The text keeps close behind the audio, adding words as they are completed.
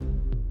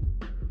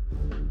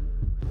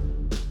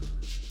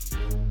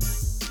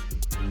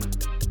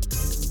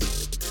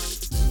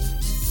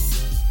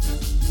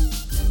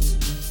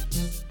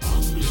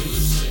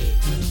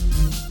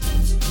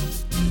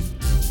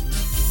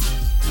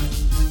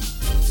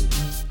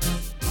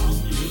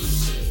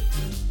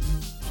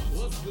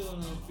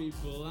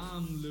people.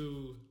 I'm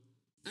Lou.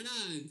 And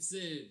I'm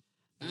Sid.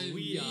 And And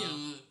we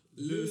are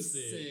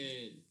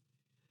Lucid.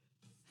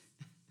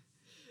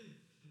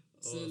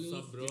 So, Oh, Lou,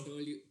 sup, bro? I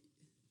told you.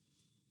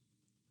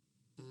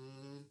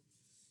 Uh,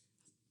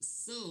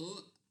 so,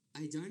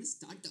 I joined a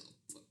startup.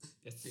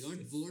 Yes, I got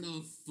yes. bored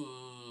of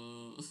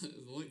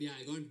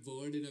I got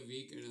bored in a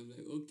week, and I'm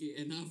like, okay,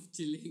 enough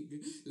chilling.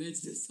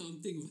 Let's do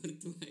something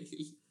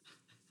worthwhile.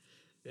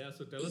 Yeah,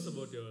 so tell us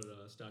about your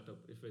startup,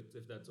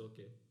 if that's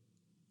okay.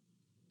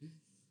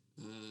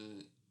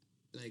 Uh,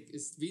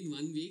 it's been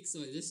 1 week, so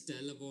I'll just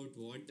tell about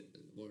what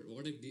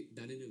I've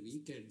done in a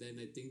week, and then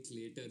I think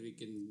later we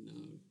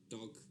can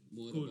talk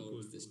more Cool, about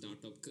cool, the cool.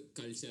 startup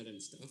culture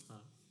and stuff.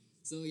 Huh.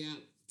 So yeah,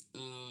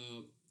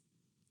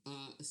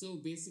 so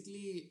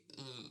basically,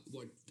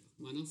 what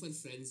one of our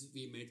friends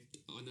we met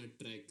on a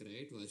trek,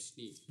 right,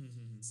 Varshni.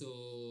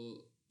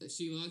 So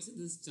she works in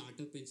this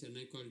startup in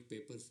Chennai called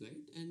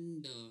Paperflight,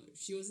 and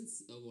she was in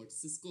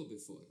Cisco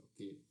before.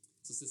 Okay,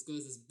 so Cisco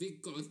is this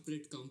big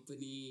corporate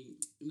company.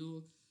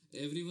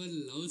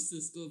 Everyone loves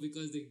Cisco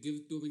because they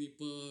give too many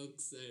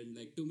perks and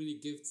like too many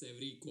gifts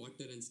every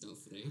quarter and stuff,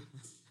 right?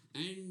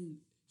 And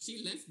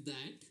she left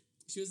that.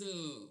 She was a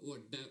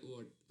what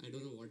I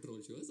don't know what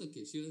role she was.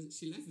 Okay,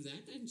 she left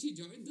that and she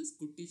joined this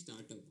Kutti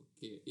startup.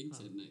 Okay, in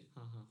Chennai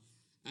Huh.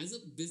 as a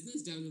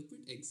business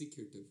development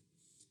executive,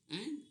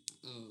 and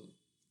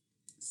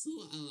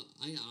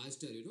I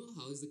asked her,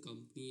 how is the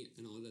company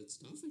and all that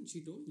stuff, and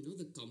she told,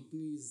 the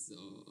company is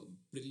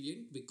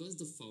brilliant because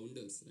the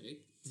founders, right?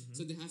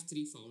 So they have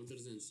three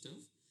founders and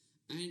stuff,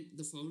 and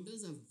the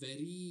founders are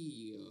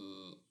very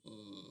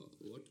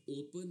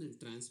open and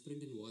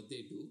transparent in what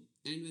they do,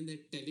 and when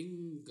they're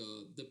telling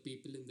the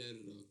people in their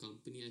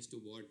company as to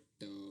what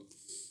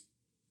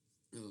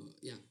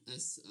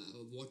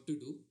to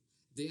do,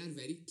 they are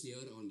very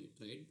clear on it,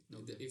 right?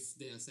 Okay. If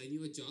they assign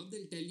you a job,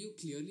 they'll tell you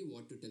clearly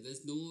what to tell.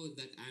 There's no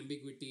that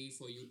ambiguity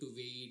for you to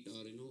wait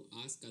or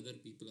ask other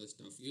people or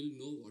stuff. You'll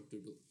know what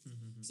to do.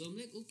 So I'm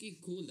like, okay,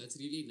 cool, that's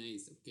really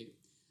nice. Okay,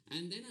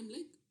 and then I'm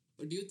like,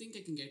 do you think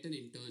I can get an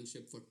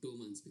internship for 2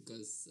 months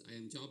because I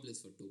am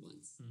jobless for 2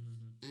 months?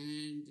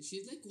 And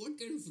she's like, what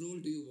kind of role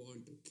do you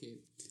want? Okay,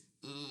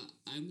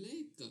 I'm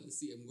like,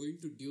 see, I'm going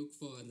to Duke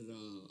for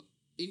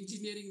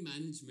engineering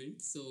management,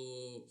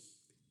 so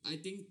I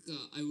think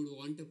I would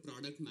want a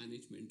product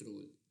management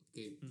role.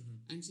 Okay,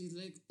 and she's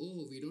like,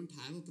 oh, we don't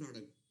have a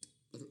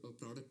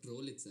product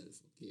role itself.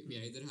 Okay, we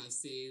either have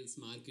sales,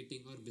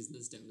 marketing, or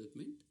business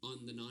development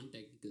on the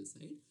non-technical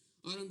side,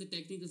 or on the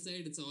technical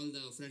side, it's all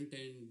the front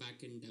end,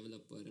 back end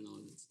developer, and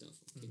all that stuff.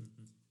 Okay,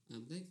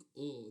 I'm like,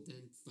 oh,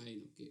 then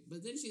fine. Okay,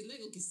 but then she's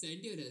like, okay,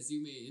 send your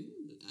resume in.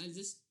 I'll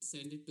just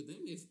send it to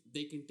them if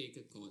they can take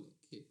a call.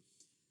 Okay,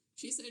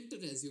 she sent a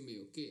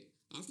resume. Okay,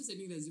 after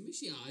sending resume,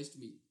 she asked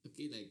me,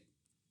 okay, like,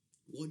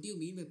 what do you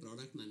mean by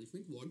product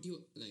management? What do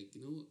you like?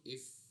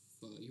 If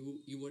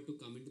you were to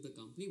come into the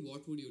company,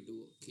 what would you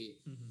do? Okay,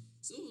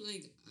 so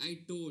like I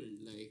told,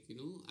 like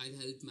I'll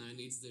help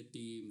manage the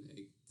team,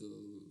 like the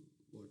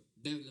what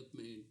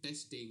development,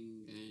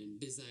 testing, and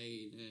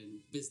design, and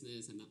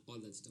business, and all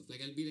that stuff.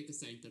 Like I'll be like a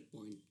center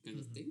point kind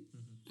of thing,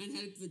 and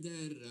help with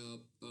their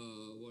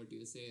what do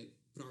you say,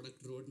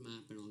 product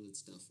roadmap and all that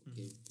stuff.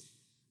 Okay,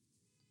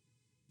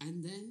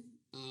 and then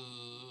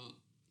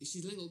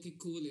she's like, okay,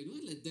 cool,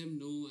 let them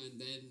know. And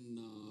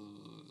then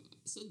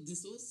so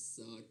this was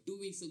 2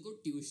 weeks ago,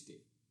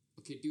 Tuesday.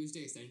 Okay,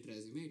 Tuesday I sent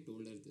resume, I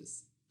told her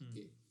this.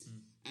 Okay,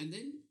 and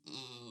then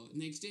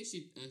next day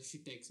she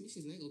texts me.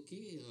 She's like,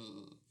 okay,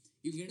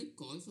 you get a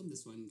call from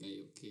this one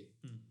guy. Okay,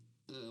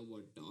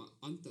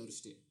 on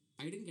Thursday.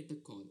 I didn't get a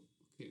call.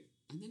 Okay,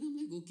 and then I'm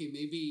like, okay,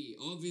 maybe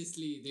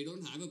obviously they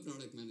don't have a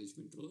product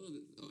management role.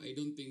 I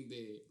don't think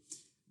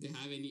they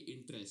have any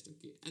interest.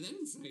 Okay, and then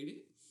on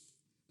Friday,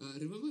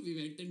 remember we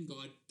went and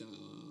got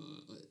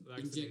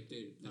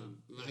injected,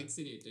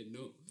 vaccinated.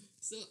 No,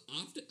 so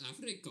after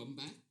I come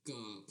back,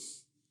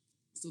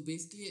 so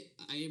basically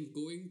I am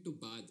going to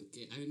bath.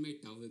 Okay, I'm in my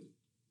towel.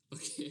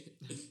 Okay,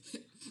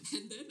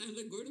 and then I'm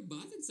like going to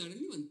bath, and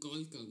suddenly one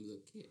call comes.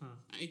 Okay,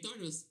 I thought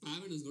it was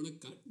spam and it was going to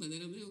cut, but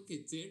then I'm like, okay,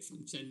 it's it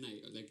from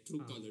Chennai, like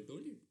True Caller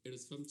told it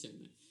was from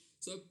Chennai.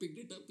 So I picked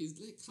it up. He's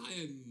like,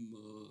 hi,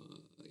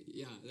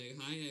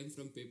 I'm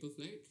from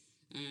Paperflight,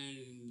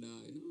 and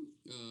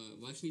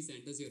Vashni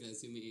sent us your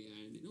resume,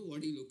 and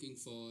what are you looking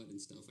for and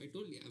stuff. I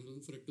told you I'm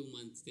looking for a 2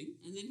 month thing,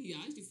 and then he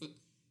asked if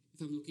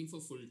I'm looking for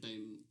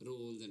full-time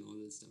roles and all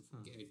that stuff.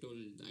 Okay, I told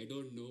I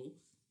don't know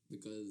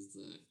because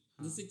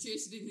the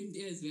situation in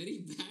India is very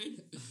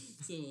bad,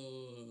 so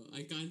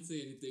I can't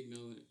say anything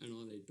now and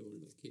all. I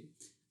told. Okay,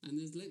 and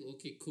it's like,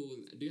 okay,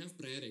 cool, do you have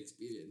prior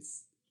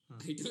experience?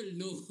 I don't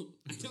know.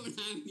 I don't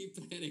have any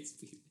prior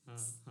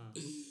experience.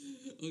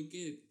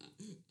 Okay,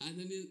 and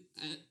then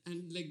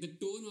and like the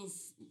tone of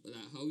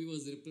how he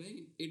was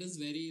replying, it was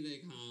very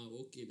like,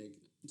 okay, like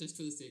just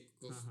for the sake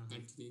of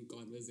continuing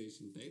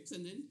conversation types.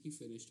 And then he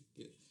finished.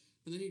 Okay,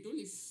 and then he told,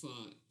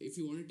 if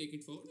you want to take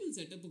it forward, we'll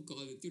set up a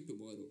call with you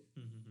tomorrow.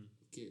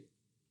 Okay,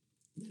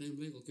 then I'm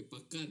like, okay,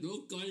 pakka,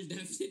 no call,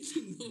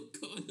 definitely no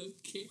call.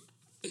 Okay.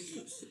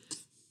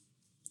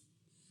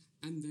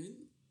 And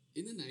then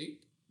in the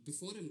night,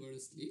 before I'm going to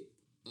sleep,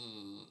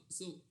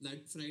 so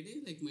that Friday,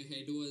 like my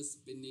head was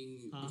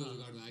spinning because I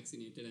got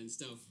vaccinated and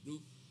stuff. No,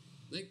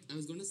 like I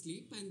was gonna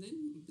sleep, and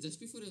then just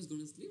before I was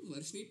gonna sleep,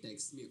 Varshni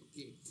texts me.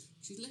 Okay,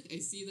 she's like, I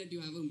see that you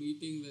have a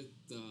meeting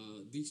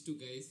with these two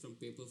guys from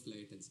Paper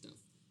Flight and stuff.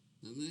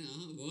 I'm like,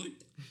 what?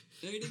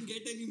 I didn't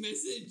get any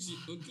message.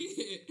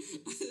 Okay,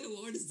 I'm like,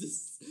 what is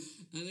this?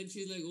 And then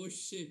she's like, oh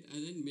shit.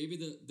 And then maybe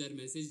their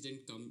message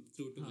didn't come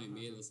through to my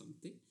mail or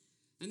something.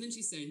 And then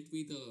she sent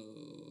me the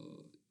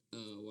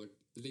what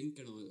link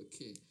and all.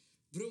 Okay,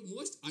 bro,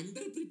 most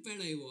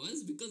underprepared I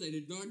was because I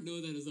did not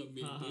know there was a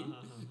meeting.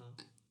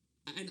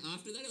 And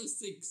after that, I was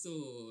sick,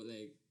 so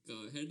like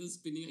head was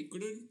spinning. I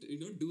couldn't,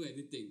 do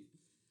anything.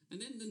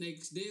 And then the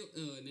next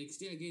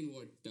day again,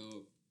 what?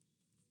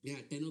 Yeah,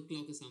 10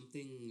 o'clock or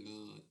something.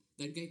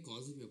 That guy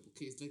calls me up.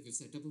 Okay, it's like we've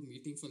set up a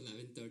meeting for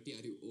 11:30.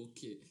 Are you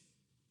okay?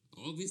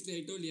 Obviously,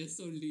 I told yes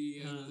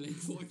only.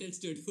 Like what else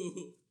to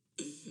do?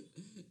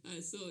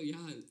 So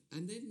yeah,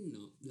 and then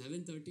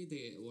 11:30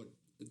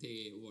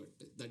 they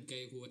that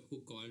guy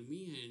who called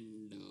me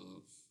and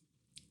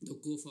the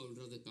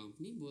co-founder of the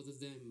company, both of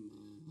them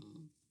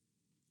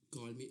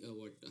called me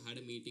had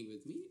a meeting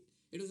with me.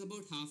 It was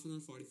about half an hour,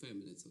 45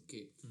 minutes.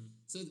 Okay,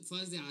 so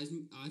first they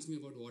asked me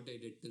about what I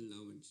did till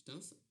now and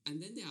stuff,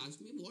 and then they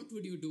asked me what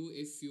would you do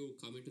if you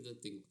come into the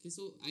thing. Okay,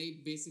 so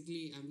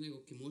I'm like,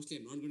 okay, mostly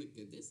I'm not going to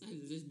get this.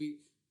 I'll just be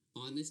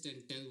honest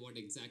and tell what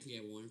exactly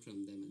I want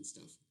from them and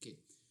stuff. Okay,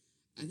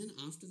 and then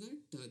after that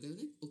they were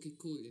like, okay,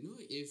 cool,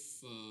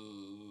 if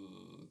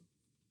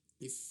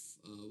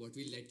what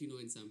we'll let you know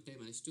in some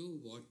time as to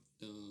what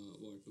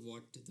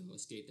the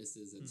status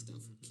is and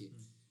stuff. Okay,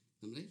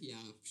 I'm like,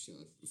 yeah,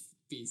 sure,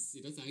 peace,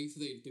 thanks for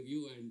the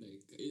interview. And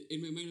like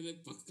in my mind I'm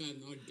like, pakka, I'm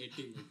not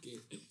getting. Okay,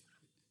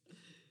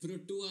 bro,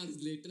 2 hours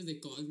later they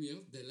call me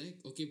up. They're like,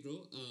 okay,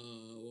 bro,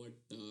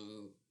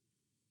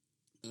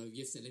 we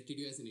have selected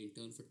you as an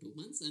intern for 2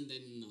 months, and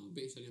then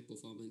based on your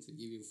performance we'll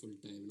give you full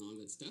time and all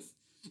that stuff.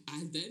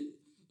 And then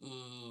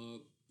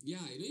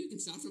yeah, you can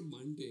start from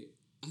Monday.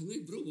 I'm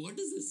like, bro, what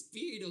is the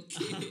speed?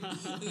 Okay,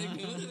 like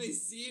never have I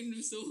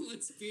seen so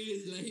much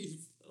speed in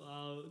life.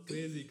 Wow,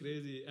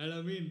 crazy. And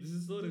I mean, this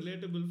is so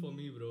relatable for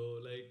me, bro.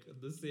 Like,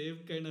 the same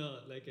kind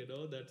of, like,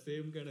 that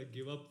same kind of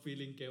give up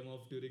feeling came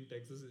off during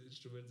Texas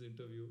Instruments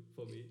interview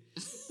for me.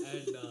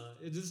 And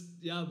it just,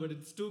 yeah, but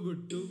it's too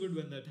good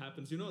when that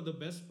happens. The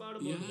best part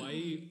about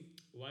Yeah.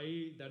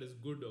 why that is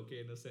good, okay,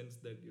 in a sense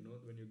that,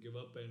 when you give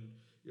up and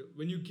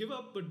when you give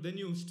up, but then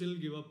you still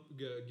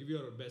give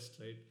your best,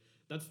 right?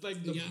 That's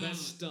like the Yeah.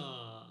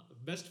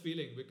 best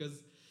feeling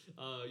because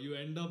you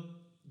end up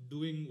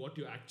doing what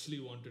you actually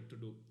wanted to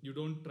do. You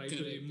don't try to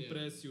Correct. Yeah.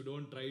 impress. You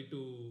don't try to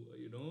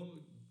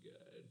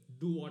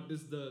do what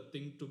is the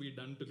thing to be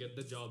done to get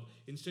the job.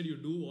 Instead, you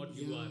do what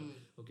you are.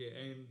 Yeah. Okay,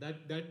 and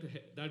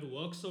that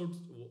works out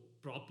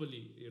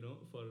properly.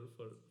 For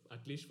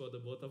at least for the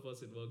both of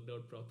us, it worked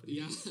out properly.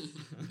 Yeah.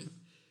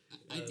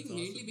 I That's think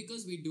mainly awesome.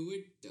 because we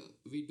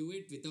do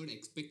it without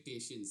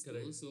expectations. No?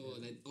 Correct, So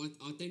yeah. like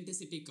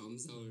authenticity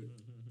comes out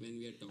when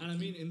we are talking. And I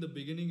mean, in the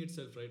beginning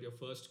itself, right? Your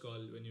first call,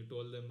 when you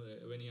told them,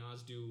 when he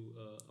asked you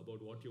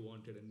about what you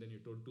wanted, and then you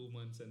told 2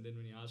 months, and then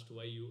when he asked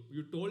why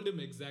you told him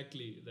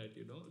exactly that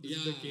this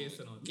is the case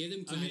and all. Gave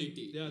them I mean,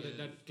 clarity. yeah,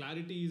 that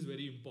clarity is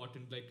very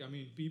important. Like, I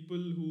mean, people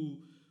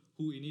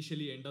who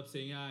initially end up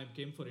saying, yeah, I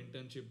came for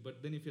internship,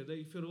 but then if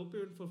you're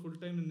open for full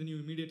time, and then you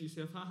immediately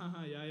say,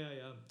 ha,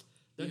 yeah,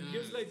 that Yeah.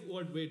 gives like,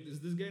 what? Wait, is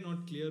this guy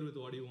not clear with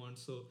what he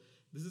wants? So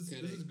this is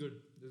Correct.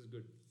 good. This is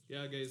good.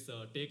 Yeah, guys,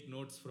 take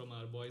notes from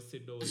our boy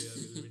Sid over here. A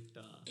little bit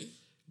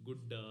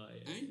good.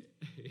 And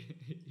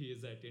He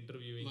is at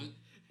interviewing one,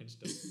 and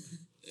stuff.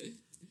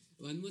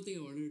 one more thing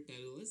I wanted to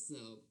tell was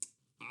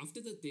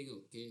after the thing,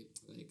 okay,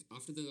 like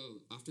after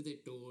they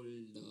told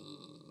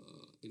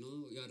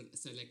you're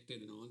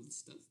selected and all this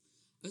stuff,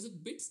 I was a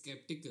bit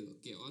skeptical.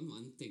 Okay, on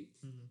one thing,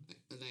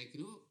 like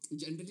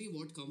generally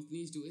what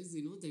companies do is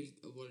they'll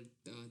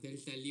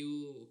tell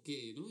you,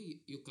 okay,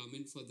 you come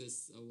in for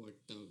this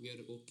we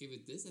are okay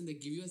with this, and they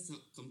give you a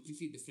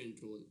completely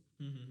different role,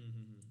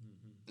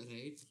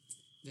 right?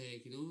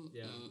 Like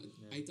Yeah,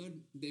 I thought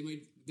they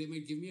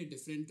might give me a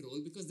different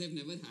role because they've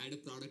never had a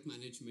product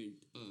management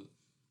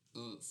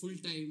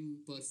full-time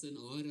person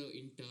or a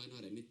intern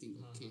or anything.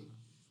 Okay,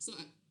 so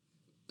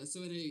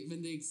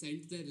when they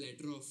sent their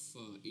letter of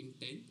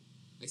intent,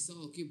 I saw,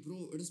 okay,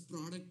 bro, it is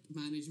product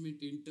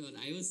management intern.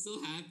 I was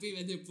so happy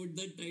when they put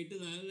that title.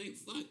 I was like,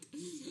 fuck,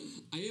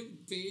 I am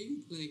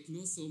paying like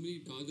so many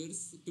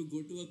dollars to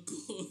go to a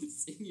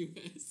course in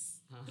US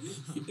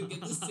to get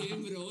the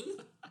same role,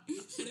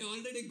 and I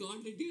already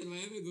got it here. Why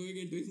am I going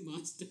and doing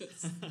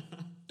masters?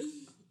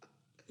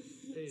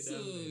 Hey, So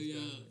damn nice, yeah,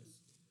 damn nice.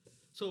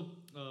 So,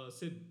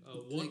 Sid,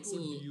 what like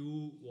would so.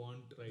 you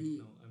want right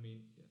now? I mean,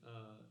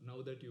 now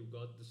that you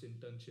got this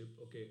internship,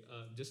 okay,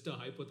 just a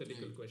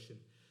hypothetical Right. question.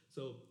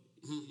 So,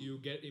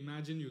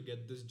 imagine you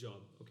get this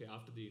job, okay,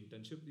 after the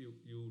internship,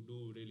 you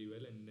do really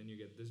well, and then you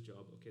get this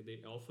job, okay, they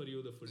offer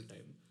you the full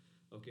time,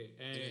 okay,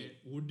 and Right.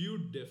 would you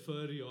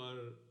defer your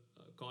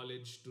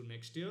college to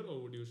next year,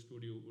 or would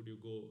you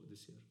go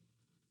this year?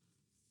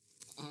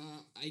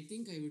 I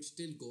think I would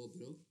still go,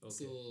 bro. Okay.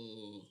 So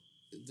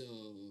the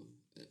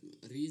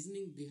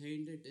reasoning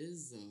behind it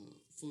is,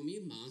 for me,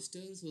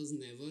 masters was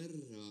never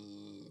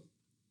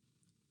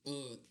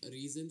a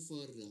reason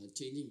for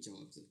changing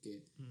jobs. Okay,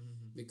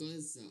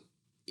 because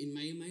in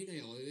my mind, I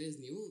always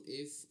knew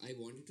if I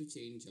wanted to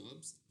change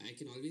jobs, I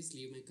can always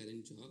leave my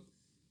current job.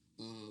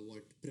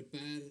 What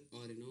prepare,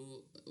 or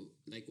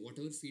like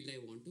whatever field I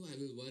want to, I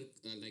will work,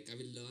 like I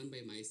will learn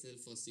by myself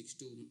for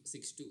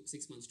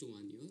 6 months to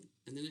 1 year,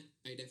 and then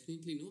I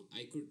definitely know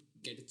I could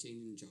get a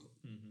change in job.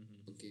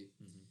 Okay,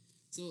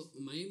 so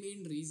my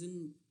main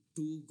reason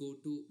to go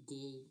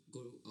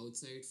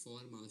outside for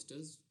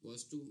masters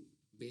was to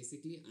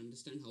basically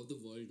understand how the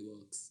world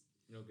works.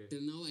 Okay.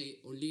 Till now, I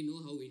only know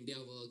how India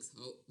works,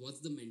 how what's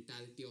the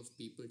mentality of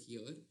people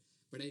here,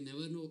 but I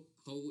never know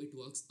how it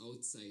works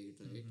outside,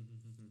 right?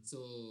 So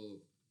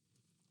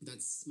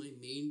that's my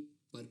main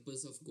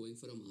purpose of going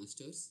for a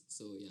master's.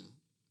 So yeah,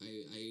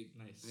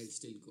 Nice. I'll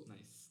still go.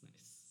 Nice.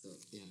 Nice. So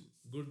yeah.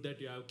 Good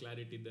that you have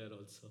clarity there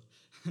also.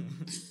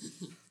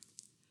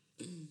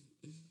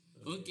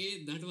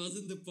 Okay, that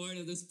wasn't the point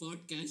of this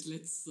podcast.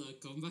 Let's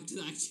come back to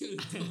the actual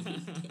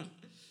point.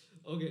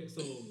 Okay,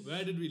 so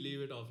where did we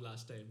leave it off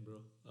last time, bro?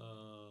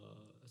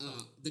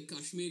 The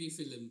Kashmiri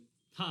film.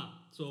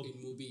 So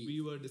In movie.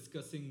 we were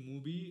discussing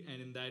movie,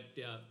 and in that,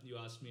 yeah, you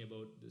asked me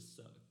about this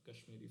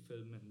Kashmiri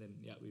film, and then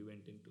yeah, we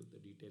went into the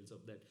details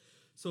of that.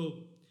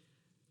 So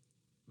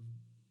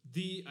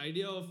the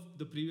idea of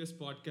the previous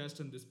podcast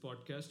and this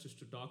podcast is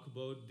to talk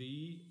about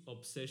the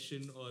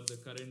obsession or the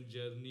current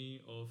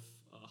journey of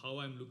how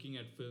I'm looking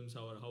at films,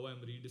 how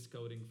I'm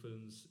rediscovering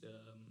films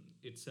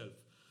itself.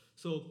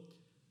 So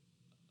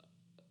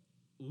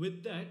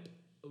with that,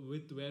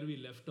 with where we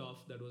left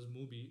off, that was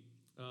movie.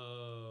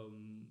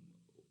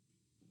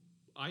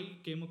 I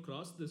came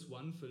across this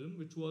one film,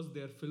 which was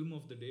their film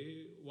of the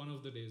day, one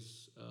of the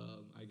days,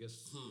 I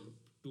guess,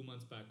 2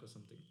 months back or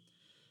something.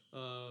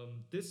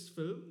 This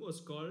film was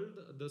called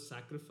The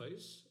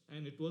Sacrifice,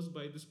 and it was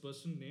by this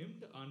person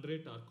named Andrei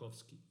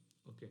Tarkovsky.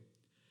 Okay.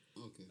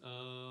 Okay.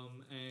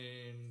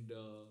 And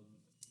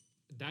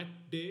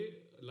that day,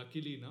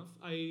 luckily enough,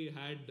 I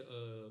had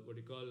what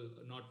you call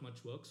not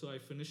much work, so I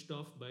finished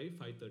off by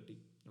 5:30.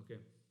 Okay.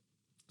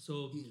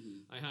 So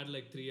I had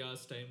like 3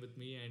 hours time with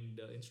me, and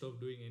instead of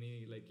doing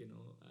any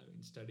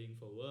studying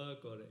for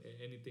work or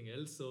anything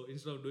else, so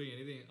instead of doing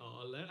anything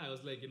all that, I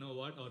was like, you know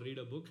what, or read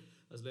a book.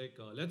 I was like,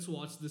 let's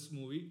watch this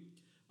movie.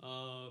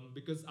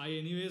 Because I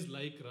anyways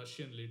like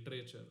Russian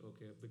literature,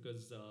 okay,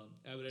 because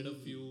I've read a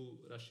few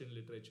Russian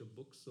literature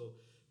books, so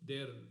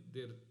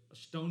they're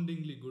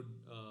astoundingly good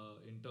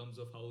in terms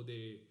of how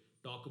they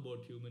talk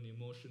about human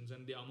emotions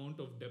and the amount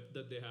of depth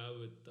that they have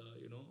with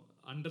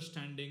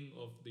understanding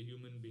of the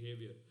human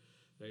behavior,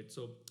 right?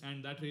 So,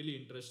 and that really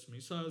interests me.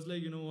 So I was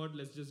like, you know what,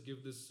 let's just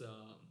give this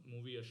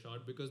movie a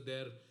shot, because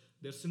their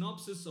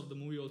synopsis of the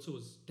movie also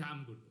was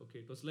damn good. Okay,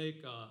 it was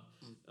like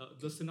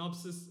the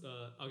synopsis.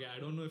 Okay, I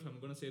don't know if I'm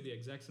gonna say the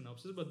exact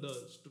synopsis, but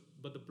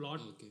the plot,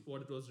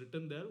 what it was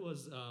written there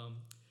was.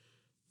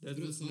 There's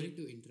Bro, this sorry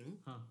to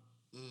interrupt. Huh.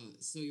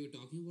 So you're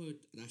talking about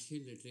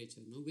Russian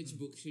literature, no? Which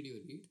book should you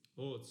read?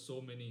 Oh,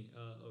 so many.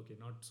 Okay,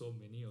 not so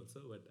many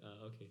also, but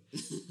okay.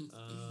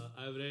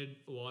 I've read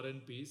War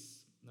and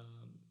Peace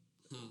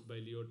by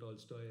Leo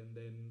Tolstoy, and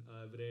then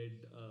I've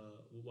read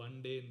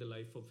One Day in the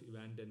Life of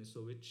Ivan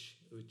Denisovich,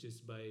 which is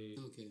by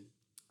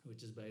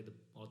the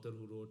author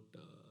who wrote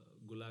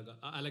Gulag,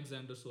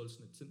 Alexander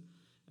Solzhenitsyn.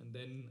 And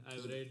then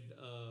I've read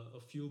a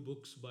few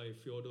books by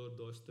Fyodor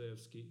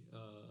Dostoevsky.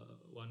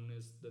 One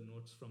is The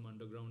Notes from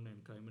Underground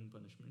and Crime and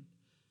Punishment.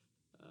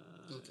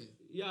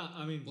 Yeah,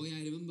 I mean. Oh yeah,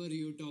 I remember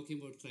you talking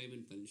about Crime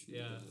and Punishment.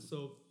 Yeah,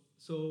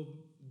 so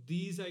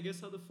these, I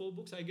guess, are the 4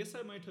 books. I guess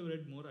I might have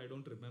read more. I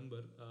don't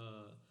remember.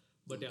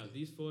 But yeah,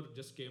 these 4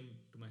 just came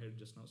to my head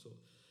just now.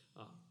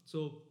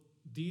 So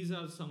these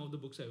are some of the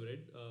books I've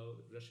read,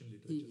 Russian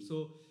literature.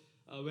 So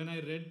when I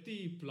read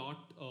the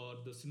plot or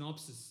the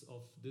synopsis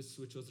of this,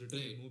 which was written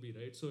in a movie,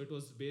 right? So it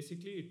was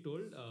basically, it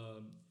told,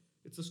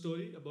 it's a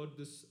story about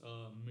this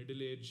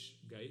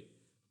middle-aged guy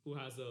who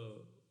has a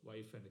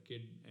wife and a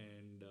kid,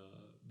 and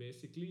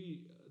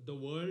basically the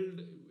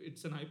world,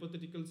 it's an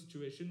hypothetical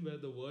situation where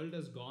the world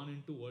has gone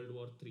into World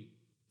War III.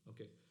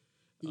 Okay.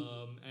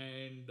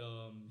 And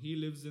he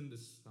lives in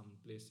this some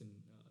place in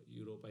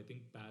Europe, I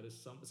think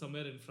Paris,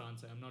 somewhere in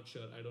France. I'm not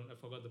sure. I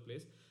forgot the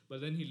place. But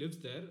then he lives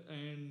there,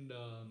 and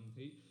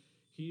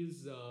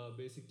he's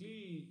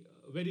basically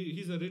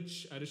he's a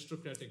rich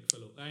aristocratic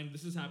fellow, and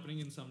this is happening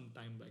in some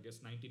time, I guess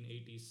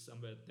 1980s,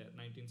 somewhere there,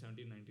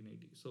 1970,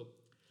 1980. So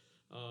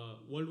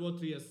World War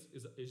III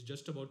is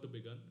just about to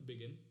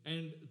begin,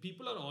 and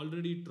people are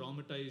already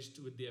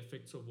traumatized with the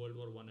effects of World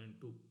War I and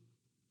II.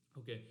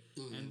 Okay,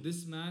 and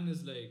this man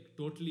is like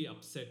totally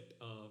upset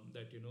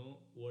that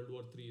World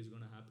War III is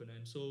going to happen,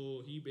 and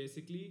so he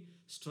basically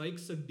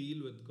strikes a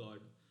deal with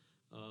God.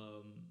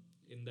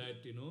 In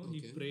that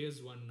he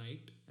prays one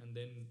night, and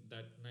then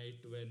that night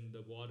when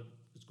the war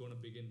is going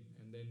to begin,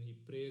 and then he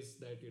prays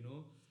that,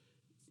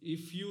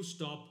 if you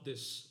stop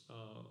this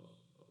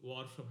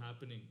war from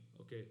happening,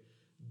 okay,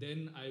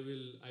 then I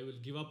will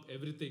give up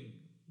everything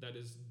that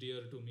is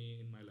dear to me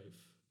in my life,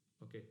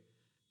 okay.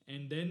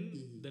 And then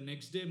Mm-hmm. the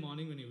next day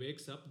morning when he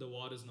wakes up, the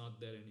war is not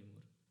there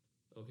anymore,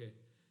 okay.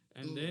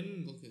 And Oh, then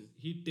okay.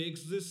 he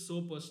takes this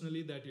so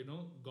personally that,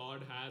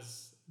 God has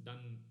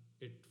done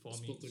it for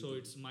me, Spoken so to.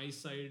 it's my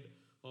side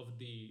of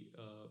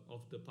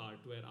the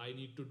part where I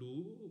need to do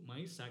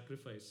my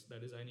sacrifice,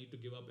 that is I need to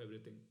give up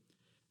everything.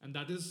 And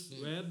that is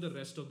Right. where the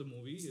rest of the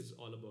movie is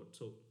all about.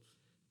 So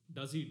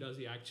does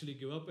he actually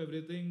give up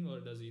everything, or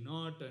does he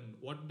not, and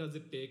what does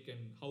it take,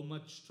 and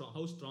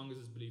how strong is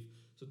his belief?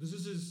 So this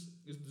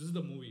is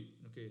the movie,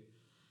 okay.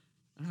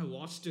 And I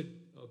watched it,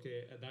 okay,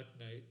 at that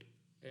night,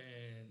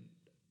 and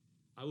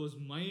I was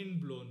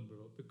mind blown,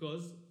 bro,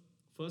 because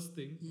first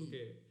thing, Hmm.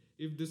 okay,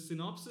 if this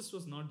synopsis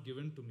was not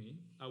given to me,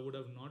 I would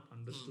have not Huh.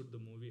 understood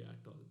the movie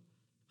at all.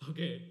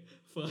 Okay,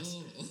 first,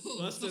 Oh, oh,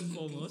 first and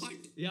foremost,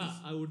 what? yeah,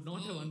 I would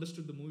not have Oh,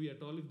 understood the movie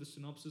at all if the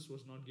synopsis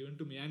was not given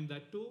to me, and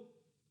that too,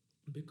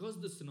 because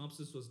the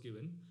synopsis was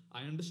given,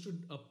 I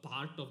understood a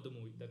part of the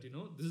movie, that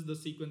this is the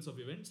sequence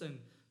of events, and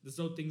this is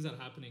how things are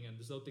happening, and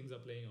this is how things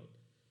are playing out.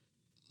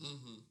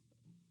 uh-huh.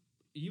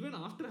 Even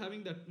after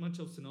having that much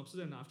of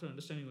synopsis and after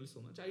understanding only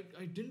so much,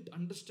 I didn't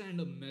understand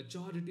a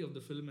majority of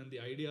the film and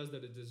the ideas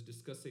that it is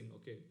discussing,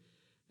 okay.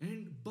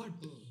 And Oh,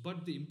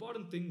 but the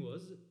important thing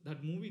was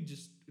that movie,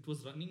 just it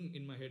was running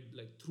in my head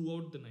like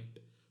throughout the night,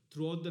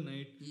 the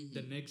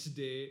mm-hmm. next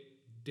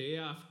day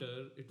after,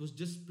 it was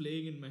just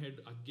playing in my head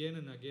again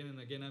and again and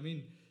again. I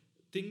mean,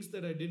 things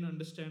that I didn't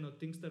understand, or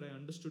things that I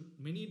understood,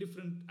 many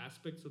different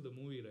aspects of the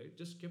movie, right,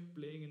 just kept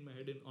playing in my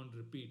head on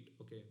repeat,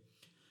 okay.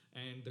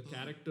 And the Oh,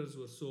 characters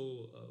were so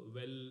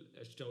well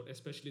etched out,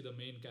 especially the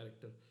main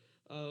character.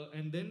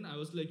 And then I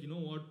was like, you know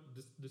what,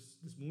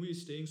 this movie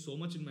is staying so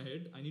much in my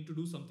head. I need to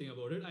do something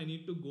about it. I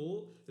need to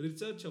go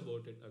research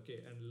about it, okay,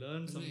 and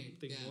learn right,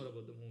 something yeah. more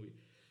about the movie.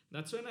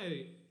 That's when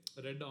I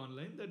read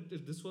online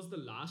that this was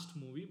the last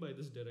movie by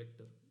this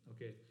director,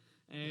 okay.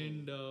 Oh,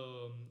 And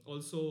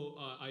also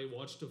I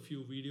watched a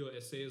few video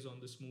essays on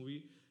this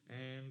movie,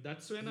 and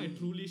that's when I hmm.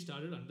 truly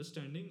started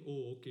understanding,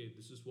 oh, okay,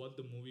 this is what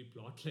the movie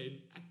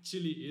plotline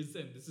actually is,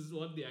 and this is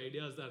what the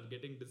ideas are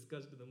getting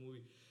discussed in the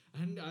movie.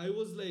 And I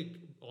was like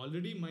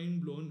already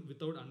mind blown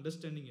without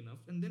understanding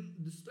enough, and then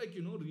this, like,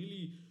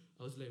 really,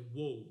 I was like,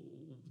 whoa,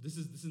 this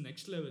is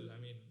next level. I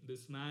mean,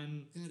 this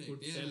man Correct,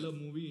 could yeah. tell a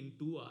movie in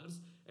 2 hours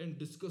and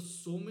discuss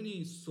so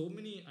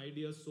many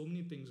ideas, so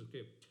many things,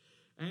 okay.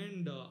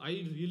 And I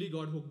really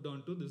got hooked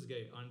on to this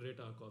guy, Andrei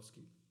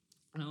Tarkovsky.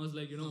 And I was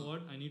like, you know Huh.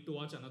 what, I need to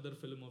watch another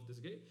film of this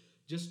guy,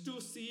 just to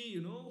see,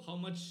 how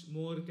much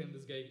more can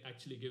this guy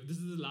actually give. This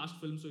is his last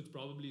film, so it's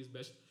probably his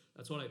best.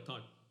 That's what I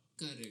thought.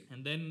 Correct,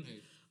 And then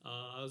right.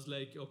 I was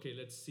like, okay,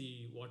 let's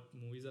see what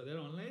movies are there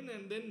online.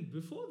 And then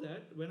before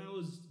that, when I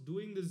was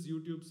doing this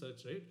YouTube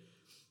search, right,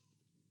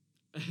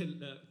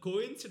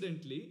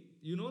 coincidentally,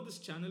 this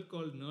channel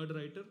called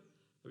Nerdwriter.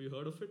 Have you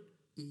heard of it?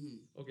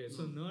 Mm-hmm. Okay,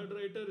 so No.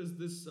 Nerdwriter is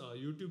this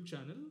YouTube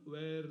channel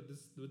where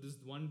this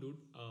one dude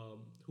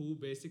who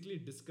basically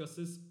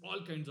discusses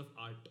all kinds of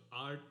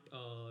art,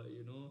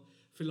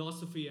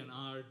 philosophy and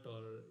art,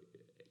 or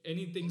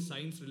anything Oh,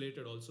 science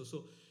related also.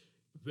 So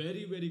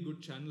very very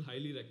good channel,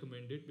 highly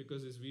recommend it,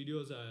 because his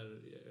videos are,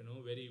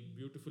 very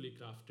beautifully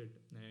crafted,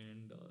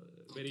 and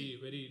okay. very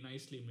very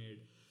nicely made.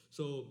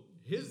 So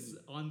his,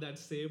 Mm-hmm. on that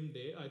same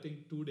day, I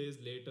think 2 days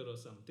later or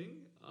something,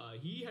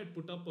 he had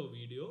put up a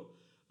video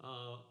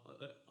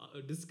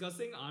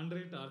discussing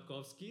Andrei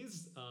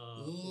Tarkovsky's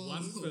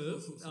one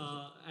film,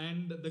 Oh,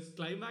 and the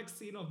climax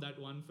scene of that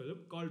one film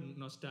called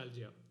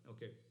Nostalgia.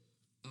 Okay,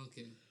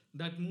 okay.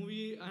 that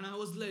movie, and I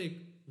was like,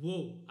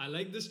 whoa, I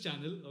like this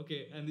channel,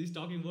 okay. And he's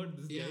talking about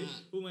this Yeah. guy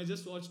whom I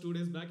just watched 2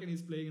 days back, and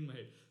he's playing in my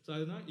head. So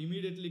I now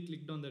immediately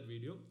clicked on that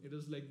video. It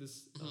was like this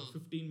Huh.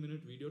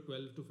 15-minute video,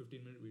 12 to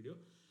 15-minute video.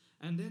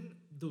 And then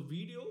the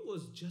video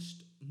was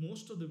just,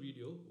 most of the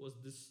video was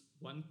this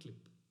one clip.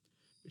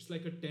 It's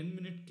like a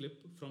 10-minute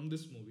clip from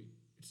this movie.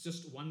 It's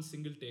just one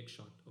single take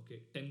shot,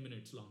 okay, 10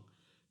 minutes long.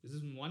 This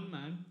is one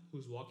man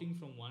who's walking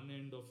from one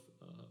end of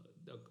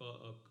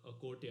a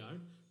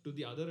courtyard to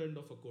the other end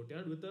of a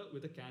courtyard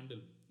with a candle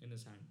in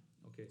his hand,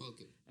 okay.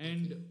 Okay.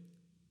 And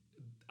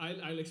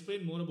Okay. I'll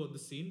explain more about the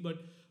scene,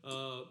 but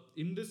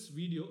in this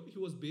video, he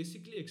was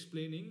basically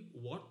explaining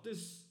what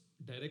this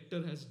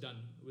director has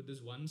done with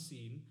this one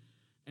scene,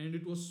 and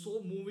it was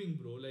so moving,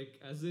 bro. Like,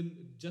 as in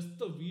just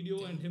the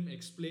video and Yeah. him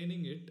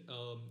explaining it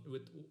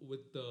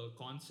with the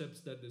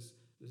concepts that this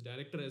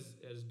director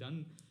has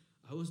done.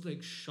 I was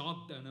like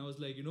shocked, and I was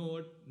like, you know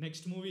what?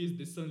 Next movie is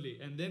this only.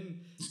 And then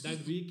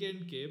that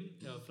weekend came,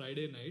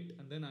 Friday night,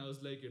 and then I was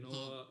like, you know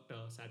Huh.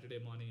 what? Saturday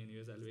morning,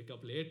 anyways, I'll wake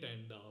up late,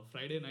 and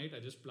Friday night I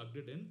just plugged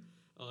it in.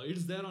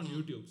 It's there on Huh.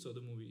 YouTube. So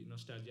the movie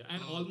Nostalgia,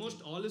 and Oh, okay.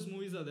 almost all his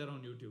movies are there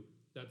on YouTube.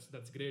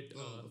 That's great,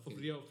 Oh, for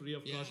okay. free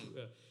of Yeah. cost,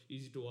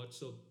 easy to watch.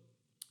 So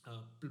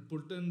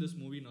put in this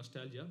movie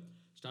Nostalgia,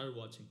 started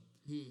watching.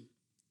 Hmm.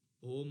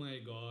 Oh my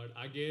god,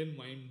 again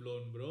mind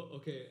blown, bro.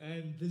 Okay,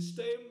 and this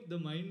time the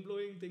mind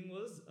blowing thing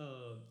was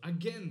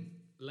again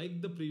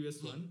like the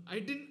previous Huh. one. I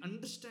didn't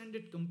understand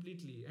it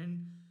completely,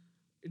 and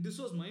this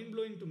was mind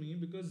blowing to me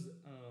because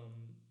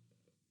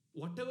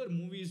whatever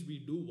movies we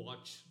do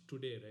watch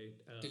today,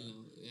 right? Till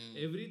now,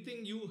 yeah.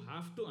 Everything you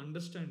have to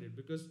understand it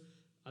because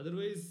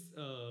otherwise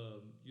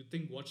you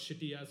think what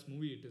shitty ass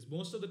movie it is.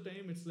 Most of the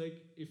time, it's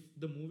like if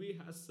the movie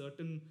has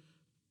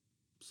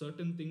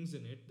certain things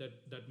in it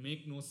that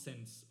make no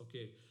sense,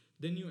 okay,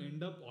 then you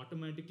end up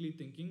automatically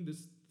thinking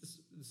this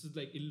is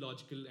like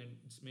illogical and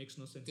it makes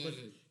no sense. But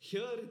Correct.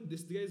 here in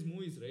this guy's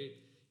movies, right,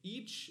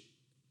 each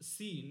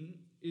scene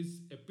is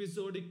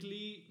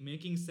episodically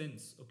making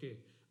sense, okay,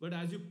 but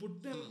as you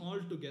put them Huh. all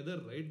together,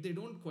 right, they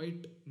don't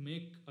quite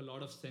make a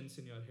lot of sense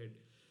in your head.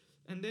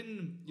 And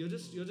then you're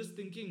just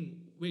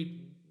thinking, wait,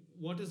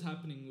 what is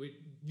happening?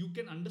 Wait, you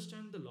can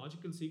understand the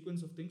logical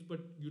sequence of things, but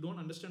you don't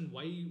understand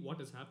why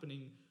what is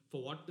happening,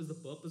 for what is the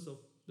purpose of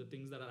the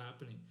things that are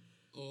happening.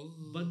 Oh,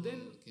 But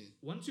then okay.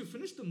 once you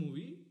finish the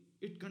movie,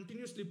 it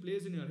continuously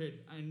plays in your head,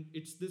 and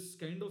it's this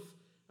kind of,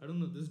 I don't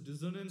know, this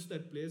dissonance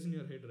that plays in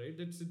your head, right?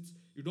 It's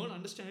you don't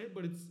understand it,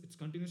 but it's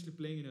continuously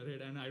playing in your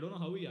head, and I don't know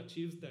how he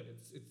achieves that.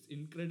 It's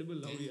incredible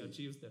how he Damn.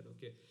 achieves that.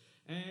 Okay,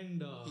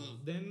 and Huh.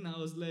 then I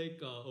was like,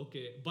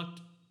 okay,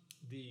 but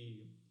the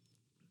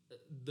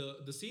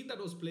the scene that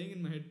was playing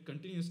in my head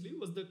continuously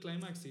was the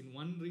climax scene.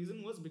 One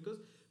reason was because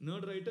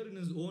Nerdwriter in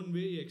his own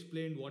way he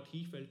explained what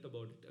he felt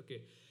about it.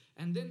 Okay,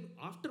 and then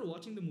after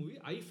watching the movie,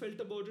 I felt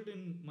about it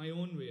in my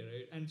own way,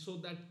 right? And so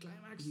that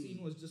climax scene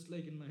Hmm. was just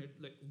like in my head,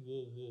 like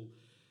whoa, whoa.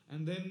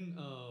 And then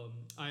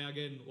I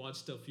again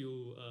watched a few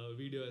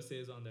video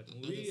essays on that Other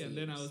movie, and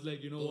then I films. was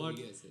like, you know Oh, what,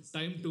 yes, yes.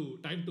 time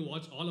Okay. to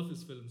watch all of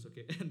his films,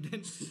 okay. And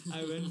then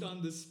I went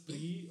on this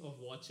spree of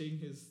watching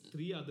his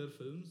three other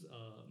films,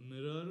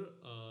 Mirror,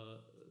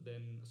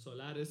 then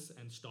Solaris,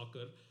 and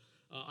Stalker.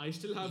 I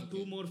still have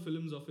two Okay. more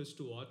films of his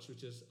to watch,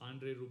 which is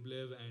Andrei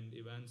Rublev and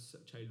Ivan's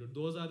Childhood.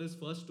 Those are his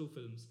first two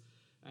films,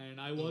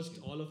 and I watched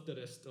Okay. all of the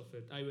rest of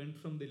it. I went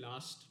from the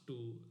last to,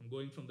 I'm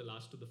going from the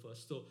last to the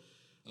first. So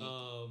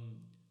Okay.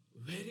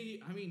 very,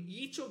 I mean,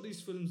 each of these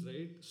films,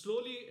 right,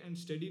 slowly and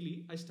steadily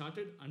I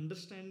started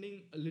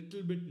understanding a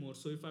little bit more.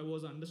 So if I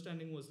was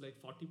understanding was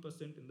like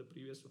 40% in the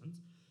previous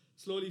ones,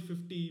 slowly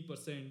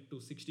 50% to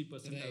 60%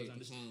 I was Right.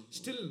 understanding. Huh.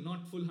 Still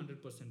not full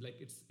 100%,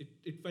 like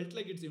it felt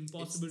like it's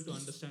impossible It's to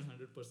understand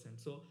 100%.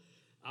 So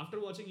after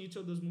watching each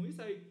of those movies,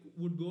 I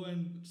would go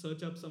and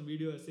search up some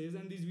video essays,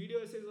 and these video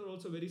essays are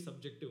also very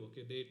subjective,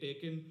 okay. They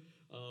take in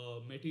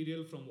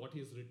material from what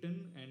he's written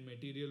and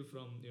material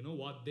from, you know,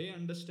 what they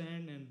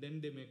understand, and then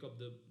they make up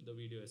the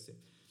video essay.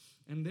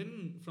 And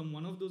then from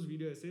one of those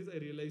video essays, I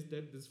realized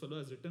that this fellow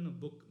has written a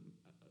book,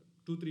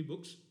 two three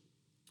books.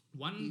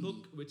 One Mhm.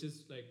 book which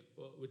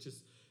is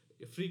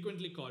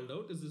frequently called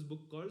out is this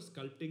book called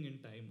Sculpting in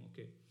Time,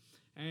 okay.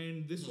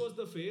 And this Huh. was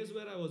the phase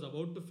where I was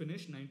about to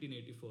finish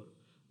 1984,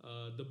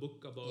 the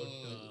book about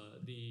Oh,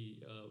 the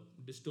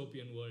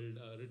dystopian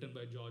world, written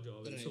by George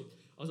Orwell. So right.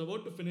 I was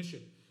about to finish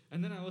it,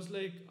 and then I was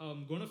like,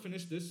 I'm gonna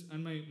finish this,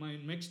 and my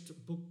next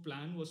book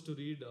plan was to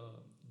read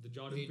the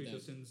Jordan Read that.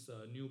 Peterson's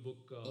new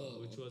book,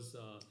 Oh, which was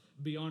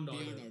Beyond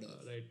Order, Beyond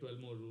Order. right? 12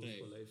 More Rules Right.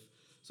 for Life.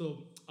 So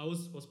I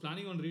was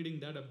planning on reading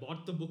that. I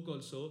bought the book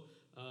also,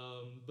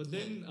 but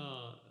then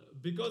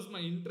because my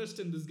interest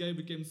in this guy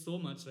became so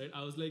much, right?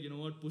 I was like, you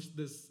know what, push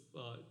this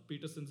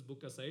Peterson's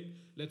book aside.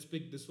 Let's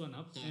pick this one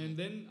up. Uh-huh. And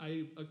then I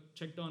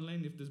checked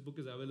online if this book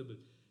is available.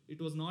 It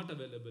was not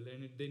available,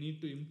 and they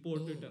need to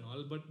import it Oh. and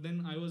all. But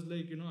then I was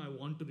like, you know, I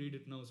want to read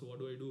it now. So what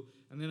do I do?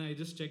 And then I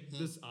just checked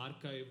Huh. this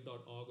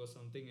archive.org or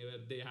something where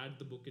they had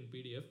the book in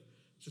PDF.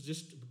 So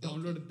just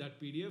downloaded that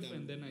PDF,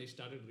 and then I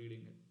started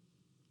reading it.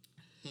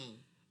 Huh.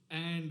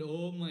 And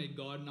oh my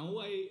god, now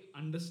I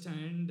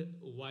understand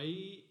why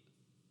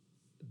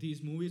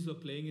these movies were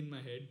playing in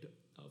my head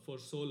for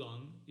so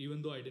long,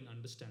 even though I didn't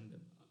understand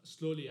them.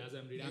 Slowly, as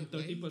I'm reading, I'm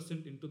Why?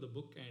 30% into the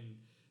book, and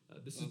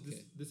this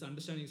Okay. this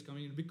understanding is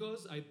coming in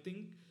because I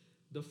think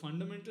the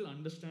fundamental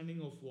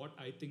understanding of what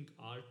I think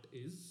art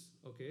is,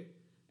 okay,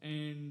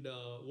 and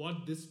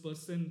what this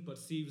person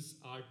perceives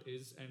art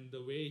is, and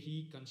the way he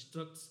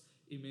constructs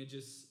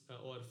images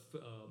or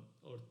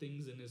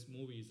things in his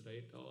movies,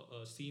 right,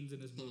 or scenes in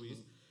his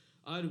movies,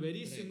 are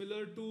very Right.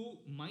 similar to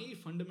my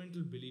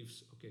fundamental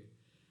beliefs, okay.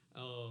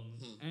 Huh.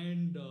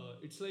 And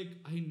it's like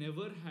I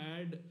never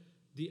had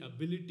the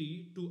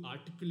ability to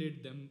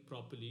articulate them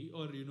properly,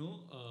 or you know,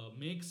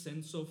 make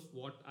sense of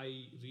what I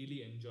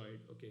really enjoyed,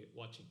 okay,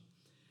 watching.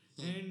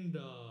 Huh. And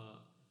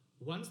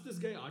once this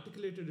guy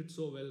articulated it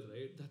so well,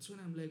 right, that's when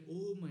I'm like,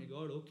 oh my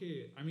god, okay,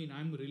 I mean,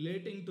 I'm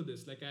relating to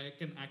this, like I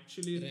can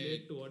actually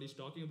relate Right. to what he's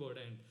talking about,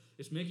 and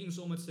it's making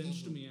so much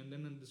sense to Uh-huh. me. And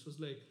then this was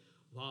like,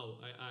 wow,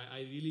 I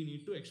really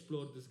need to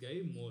explore this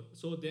guy more.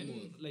 So then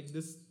More. like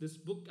this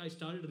book I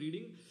started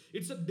reading.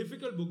 It's a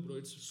difficult book, bro.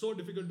 It's so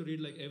difficult to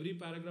read. Like every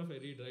paragraph I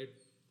read, right,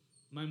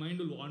 my mind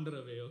will wander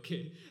away,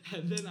 okay.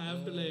 And then I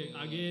have to like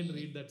again Oh.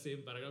 read that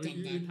same paragraph.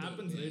 Come It back to it,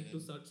 happens, yeah, right, to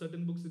yeah.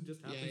 certain books. It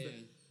just Yeah, happens yeah.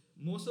 that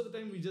most of the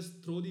time we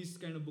just throw these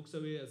kind of books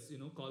away as,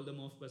 call them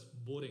off as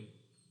boring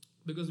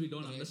because we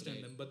don't Right, understand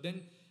right. them. But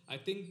then I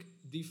think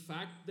the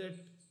fact that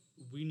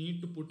we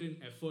need to put in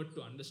effort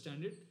to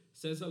understand it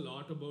says a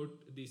lot about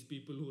these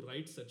people who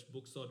write such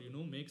books or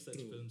make such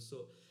True. films.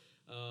 So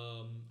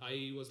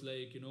I was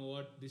like, you know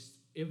what, this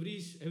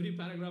every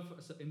paragraph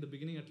in the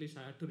beginning, at least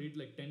I had to read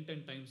like 10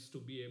 times to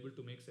be able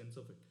to make sense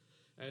of it,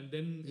 and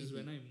then is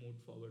when I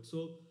moved forward.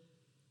 So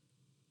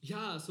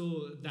yeah,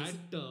 so that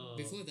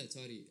Before that,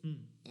 sorry. hmm.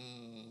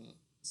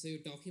 So you're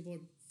talking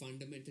about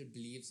fundamental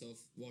beliefs of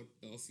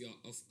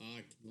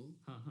art, no?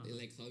 Ha, ha, ha.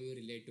 Like how you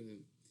relate to him.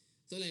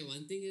 So like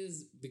one thing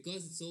is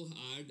because it's so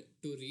hard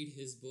to read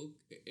his book,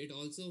 it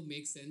also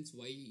makes sense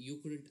why you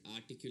couldn't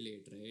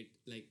articulate, right?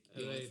 Like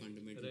your Right,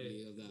 fundamental right,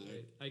 belief of the art.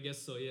 right. I guess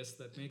so. Yes,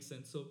 that makes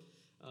sense. So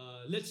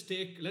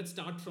let's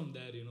start from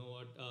there. You know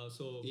what?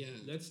 So Yeah.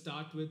 let's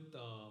start with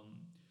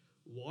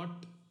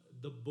what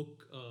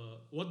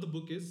what the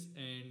book is,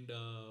 and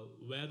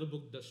where the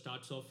book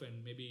starts off,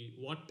 and maybe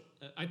what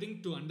I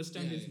think to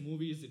understand Yeah, his yeah.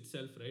 movies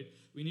itself, right?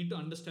 We need to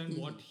understand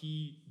what he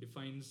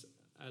defines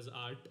as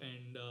art,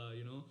 and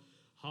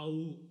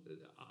how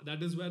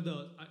that is where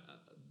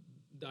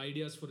the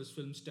ideas for his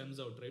film stems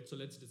out, right? So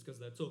let's discuss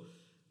that. So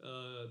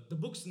the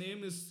book's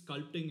name is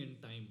Sculpting in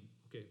Time.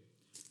 Okay.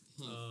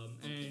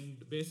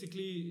 And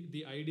basically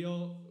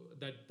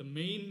the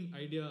main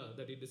idea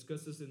that he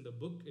discusses in the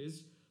book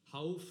is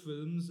how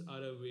films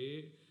are a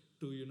way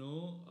to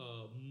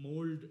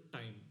mold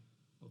time.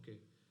 Okay.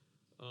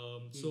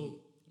 So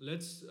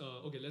let's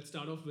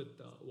start off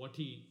with what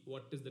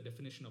is the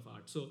definition of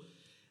art. So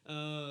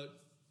uh,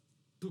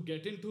 to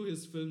get into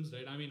his films,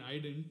 right? I mean, I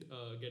didn't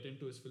get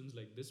into his films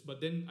like this, but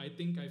then I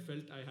think I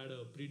felt I had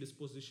a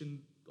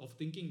predisposition of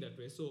thinking that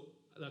way. So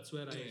that's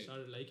where I Right.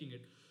 started liking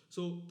it.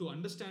 So to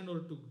understand or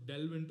to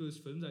delve into his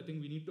films, I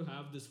think we need to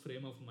have this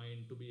frame of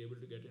mind to be able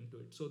to get into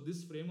it. So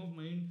this frame of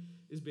mind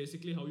is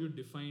basically how you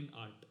define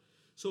art.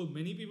 So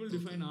many people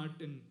define art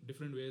in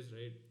different ways,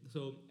 right?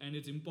 So, and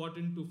it's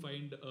important to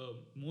find a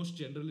most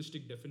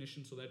generalistic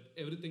definition so that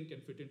everything can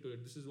fit into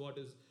it. This is what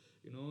is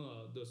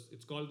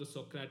it's called the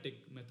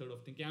Socratic method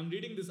of thinking. I'm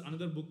reading this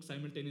another book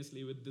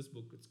simultaneously with this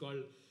book. It's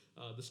called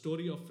The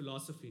Story of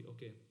Philosophy.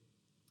 Okay.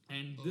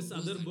 And Oh, this who's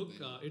other that book,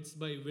 by? It's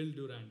by Will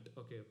Durant.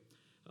 Okay.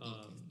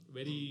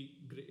 Okay.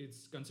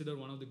 It's considered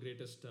one of the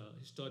greatest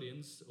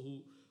historians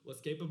who was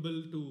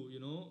capable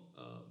to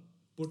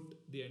put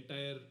the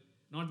entire,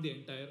 not the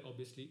entire,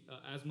 obviously,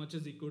 as much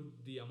as he could,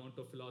 the amount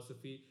of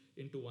philosophy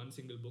into one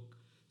single book.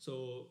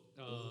 So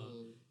Oh,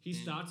 he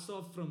damn. starts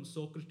off from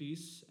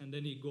Socrates, and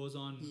then he goes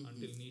on Mhm.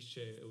 until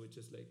Nietzsche, which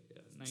is like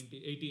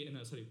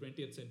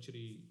 20th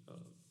century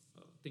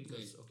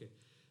thinkers. Right. Okay.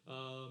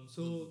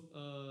 So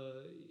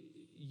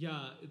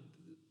yeah,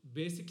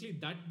 basically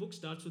that book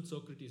starts with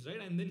Socrates, right?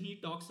 And then he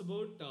talks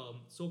about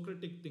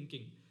Socratic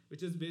thinking,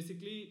 which is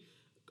basically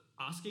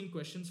asking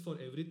questions for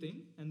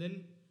everything and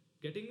then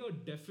getting a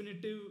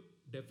definitive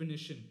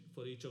definition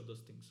for each of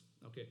those things.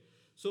 Okay.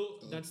 So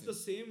that's Okay. the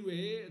same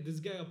way this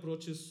guy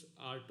approaches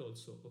art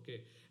also.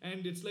 Okay.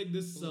 And it's like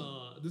this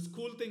this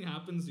cool thing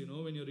happens,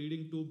 when you're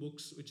reading two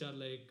books which are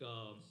like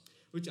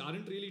which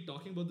aren't really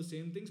talking about the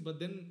same things, but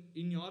then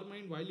in your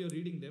mind while you're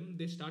reading them,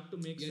 they start to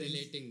make You're sense.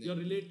 relating them.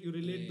 You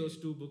relate Right. those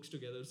two books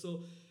together. So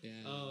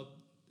Yeah.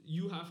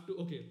 you have to,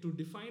 okay, to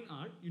define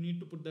art, you need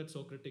to put that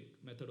Socratic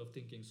method of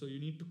thinking. So you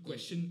need to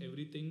question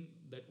everything,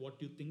 that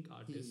what you think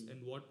art is,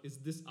 and what is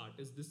this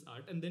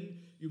art, and then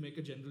you make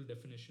a general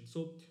definition.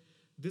 So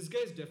this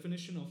guy's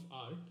definition of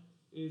art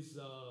is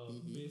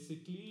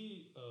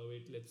basically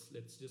wait,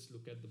 let's just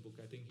look at the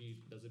book. I think he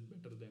does it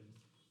better than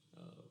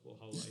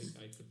how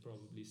I could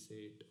probably say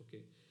it.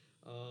 Okay.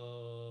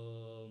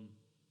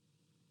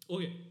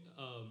 Okay.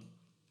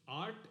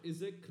 Art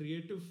is a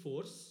creative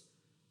force.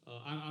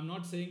 I'm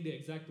not saying the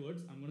exact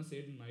words. I'm going to say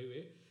it in my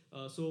way.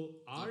 So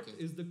art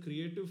Okay. is the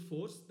creative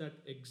force that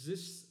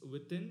exists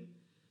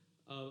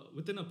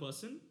within a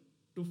person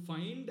to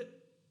find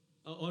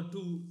or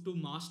to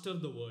master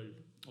the world.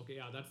 Okay,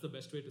 yeah, that's the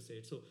best way to say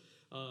it. So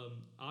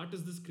art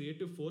is this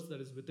creative force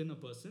that is within a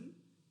person,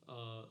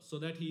 so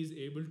that he is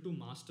able to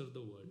master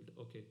the world.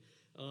 Okay.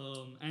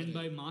 And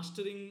by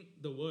mastering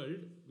the world,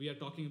 we are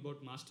talking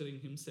about mastering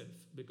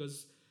himself,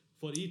 because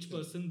for each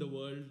person the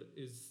world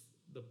is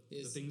the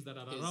things that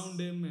are around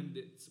him, and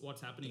it's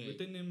what's happening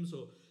within him.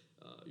 So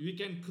we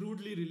can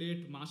crudely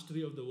relate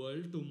mastery of the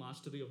world to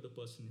mastery of the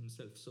person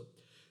himself.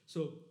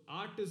 So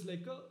art is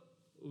like a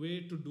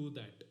way to do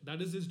that.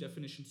 That is his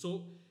definition. So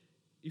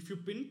if you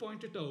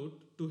pinpoint it out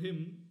to him,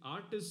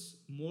 art is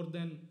more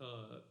than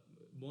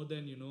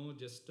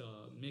just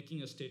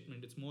making a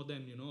statement. It's more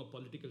than a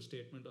political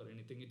statement or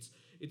anything.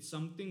 It's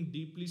something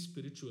deeply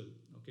spiritual.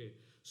 Okay.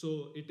 So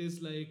it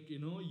is like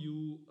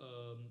you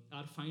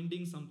are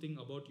finding something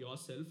about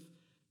yourself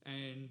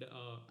and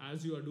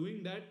as you are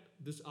doing that,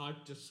 this art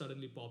just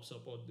suddenly pops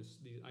up, or these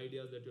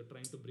ideas that you're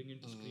trying to bring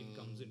into screen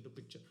comes into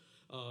picture.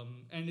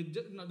 And it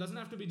doesn't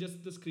have to be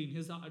just the screen.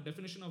 His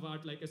definition of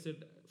art, like I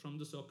said, from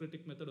the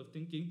Socratic method of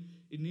thinking,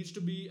 it needs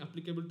to be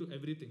applicable to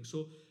everything.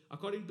 So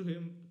according to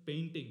him,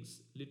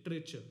 paintings,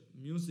 literature,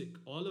 music,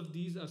 all of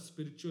these are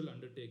spiritual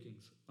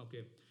undertakings.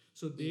 Okay,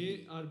 so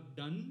they are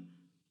done,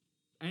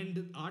 and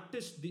the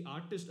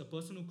artist, a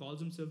person who calls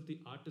himself the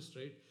artist,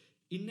 right,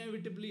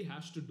 inevitably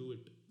has to do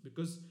it,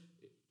 because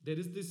there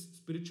is this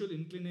spiritual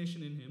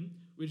inclination in him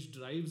which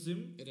drives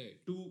him Right.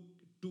 to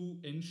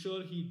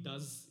ensure he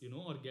does,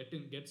 or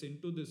gets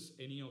into this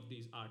any of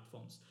these art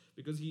forms,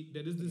 because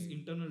there is this Right.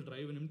 internal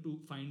drive in him to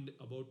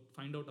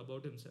find out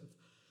about himself.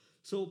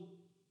 So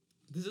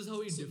this is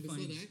how he So before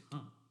defines. that,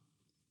 Huh.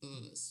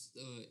 uh, s-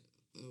 uh,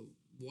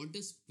 what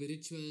does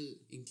spiritual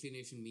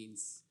inclination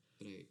means,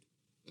 right?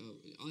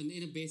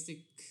 In a basic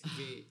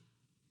way.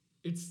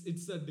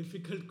 It's a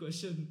difficult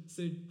question,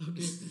 Sid.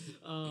 Okay,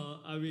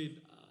 I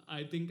mean,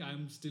 I think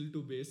I'm still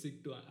too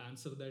basic to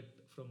answer that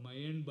from my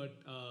end,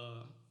 but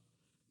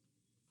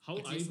how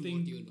At I least from think,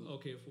 what you know.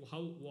 okay,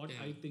 what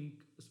Yeah. I think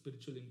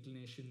spiritual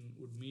inclination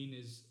would mean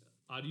is,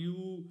 are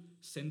you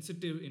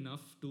sensitive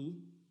enough to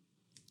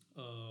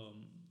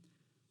um,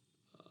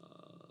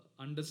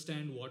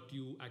 understand what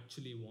you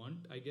actually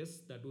want? I guess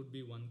that would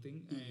be one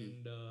thing,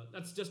 and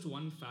that's just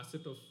one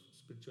facet of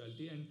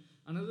spirituality. And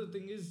another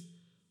thing is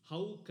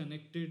how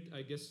connected,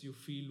 I guess, you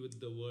feel with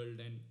the world.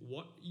 And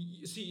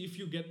see, if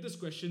you get this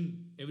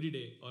question every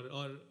day, or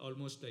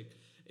almost like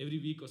every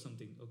week or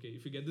something, okay,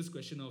 if you get this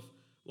question of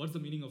what's the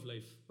meaning of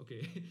life,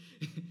 okay,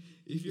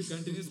 if you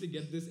continuously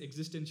get this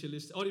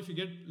existentialist, or if you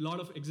get a lot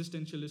of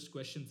existentialist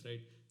questions,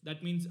 right,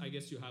 that means, I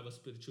guess, you have a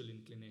spiritual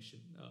inclination.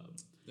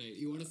 Right.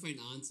 You want to find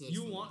answers.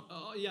 You for want,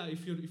 that. yeah,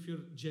 if you're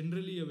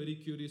generally a very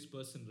curious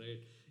person, right,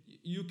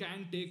 you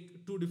can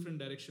take two different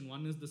direction.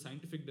 One is the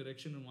scientific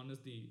direction, and one is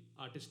the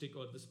artistic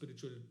or the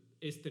spiritual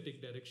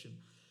aesthetic direction.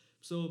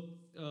 So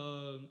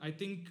I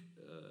think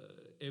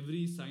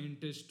every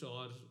scientist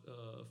or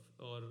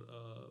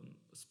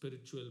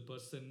spiritual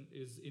person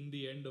is in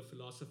the end a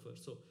philosopher.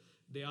 So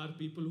they are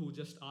people who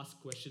just ask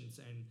questions,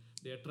 and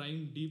they are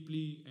trying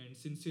deeply and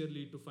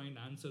sincerely to find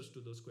answers to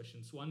those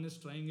questions. One is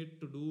trying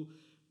to do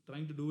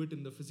it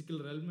in the physical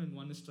realm, and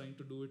one is trying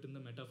to do it in the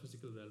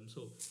metaphysical realm.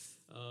 So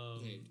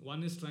Right.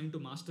 one is trying to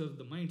master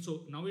the mind.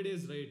 So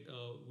nowadays, right,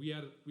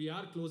 we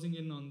are closing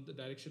in on the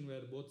direction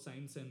where both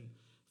science and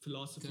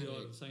philosophy,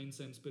 or Correct. science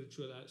and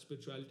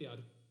spirituality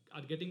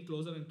are getting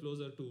closer and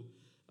closer to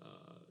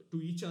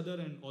each other,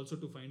 and also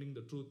to finding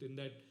the truth. In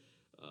that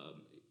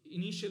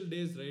initial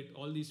days, right,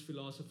 all these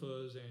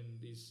philosophers and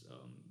these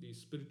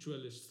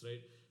spiritualists,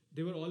 right,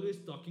 they were always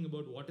talking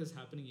about what is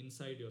happening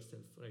inside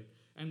yourself, right,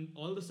 and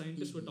all the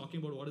scientists were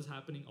talking about what is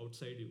happening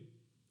outside you,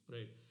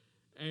 right.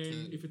 And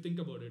Correct. if you think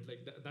about it,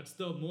 like that's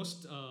the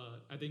most,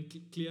 I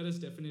think,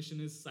 clearest definition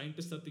is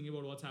scientists are thinking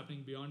about what's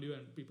happening beyond you,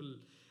 and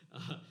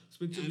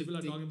spiritual And people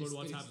are think talking about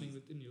what's happening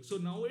spiritually. within you. So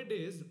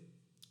nowadays,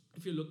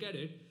 if you look at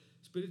it,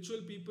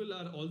 spiritual people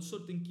are also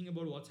thinking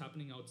about what's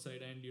happening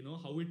outside, and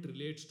how it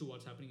relates to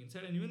what's happening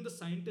inside. And even the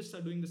scientists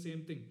are doing the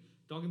same thing,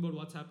 talking about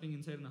what's happening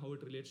inside and how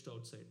it relates to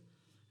outside.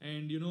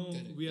 And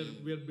Correct. we are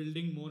Yeah. we are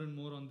building more and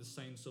more on the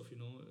science of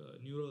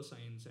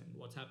neuroscience and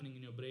what's happening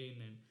in your brain.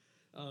 And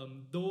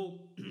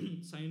though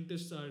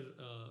scientists are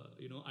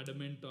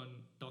adamant on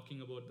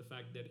talking about the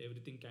fact that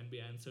everything can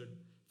be answered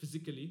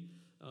physically,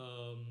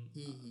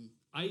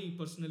 I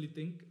personally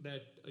think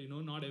that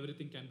not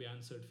everything can be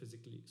answered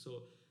physically.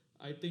 So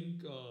I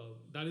think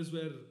that is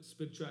where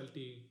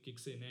spirituality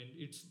kicks in, and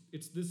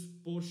it's this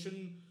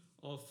portion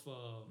of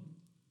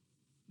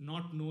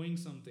not knowing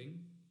something,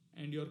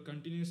 and you're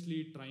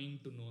continuously trying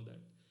to know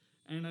that.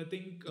 And I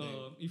think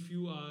Right. if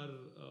you are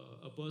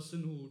a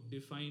person who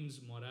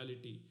defines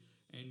morality,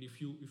 and if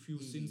you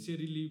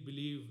sincerely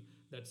believe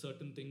that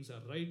certain things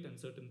are right and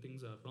certain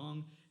things are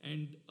wrong,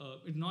 and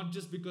it not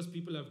just because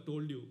people have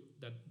told you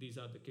that these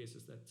are the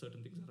cases, that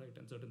certain things are right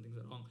and certain things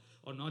are wrong,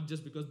 or not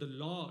just because the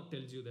law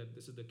tells you that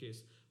this is the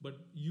case, but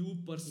you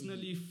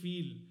personally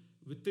feel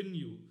within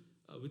you,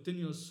 within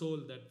your soul,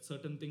 that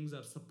certain things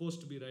are supposed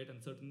to be right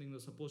and certain things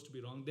are supposed to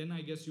be wrong, then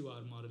I guess you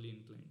are morally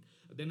inclined.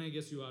 Then I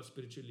guess you are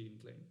spiritually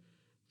inclined.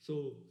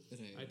 So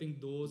Right. I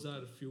think those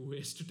are few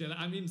ways to tell.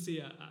 I mean,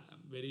 see,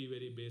 I'm very,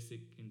 very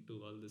basic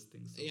into all these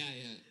things. So, Yeah.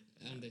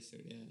 Yeah.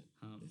 Understood.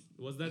 Yeah.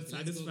 was that Okay,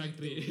 let's go back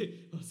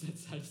satisfactory? Was that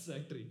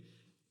satisfactory?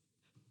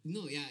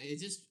 No, yeah, I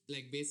just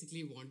like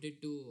basically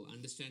wanted to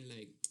understand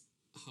like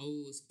how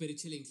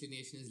spiritual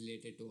inclination is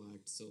related to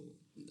art. So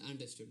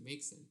understood,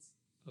 makes sense.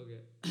 Okay.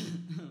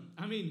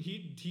 I mean,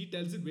 he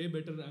tells it way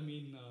better. I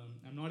mean,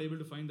 I'm not able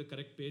to find the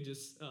correct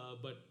pages,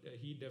 but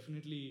he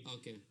definitely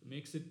Okay.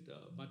 makes it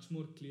much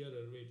more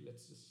clearer. Wait,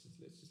 let's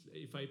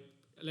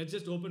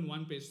just open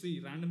one page. See,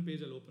 random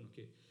page I'll open.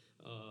 Okay.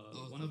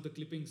 One Okay. of the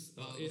clippings.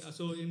 Oh.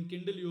 So in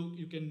Kindle,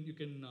 you can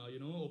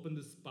open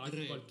this part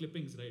Right. called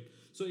clippings, right?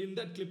 So in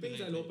that clippings,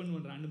 Right, I'll right. open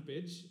one random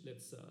page.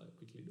 Let's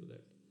quickly do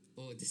that.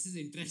 Oh, this is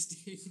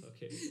interesting.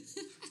 Okay.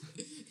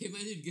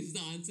 Imagine it gives the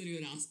answer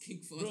you're asking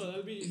for. Bro,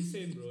 that'll be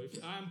insane, bro.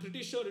 If, I'm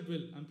pretty sure it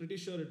will. I'm pretty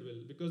sure it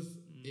will because.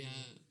 Yeah.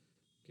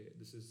 Okay,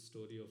 this is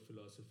Story of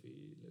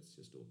Philosophy. Let's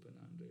just open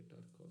Andrei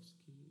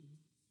Tarkovsky.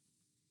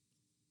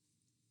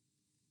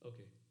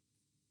 Okay.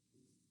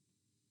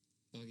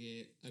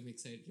 Okay, I'm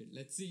excited.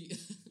 Let's see.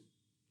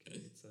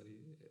 Okay, sorry,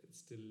 it's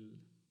still.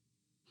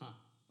 Huh.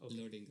 Okay.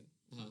 Loading.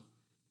 Huh.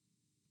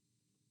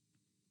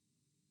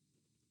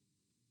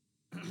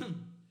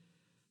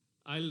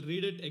 I'll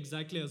read it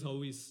exactly as how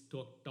we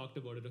talked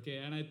about it, okay?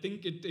 And I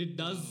think it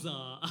does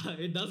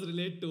it does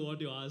relate to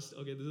what you asked.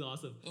 Okay, this is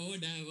awesome. Oh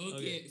damn. Okay,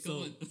 Okay, come so-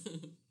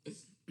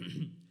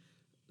 on.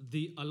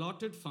 The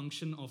allotted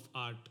function of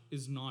art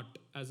is not,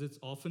 as it's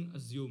often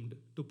assumed,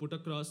 to put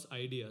across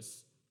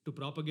ideas, to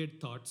propagate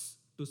thoughts,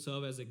 to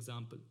serve as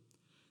example.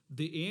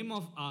 The aim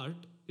of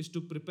art is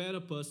to prepare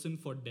a person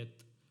for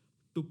death,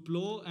 to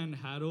plough and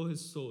harrow his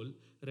soul,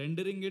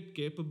 rendering it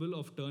capable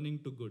of turning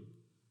to good.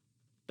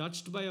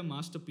 Touched by a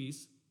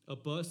masterpiece, a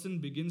person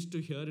begins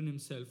to hear in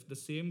himself the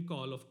same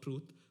call of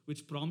truth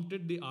which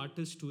prompted the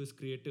artist to his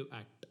creative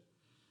act.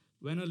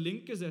 When a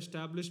link is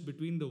established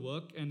between the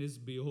work and his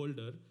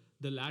beholder,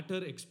 the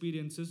latter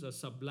experiences a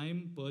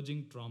sublime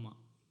purging trauma.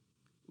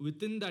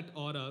 Within that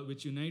aura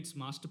which unites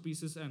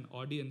masterpieces and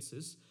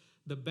audiences,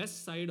 the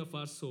best side of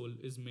our soul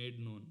is made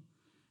known,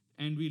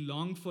 and we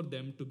long for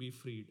them to be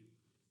freed.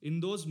 In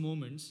those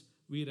moments,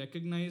 we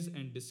recognize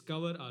and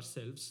discover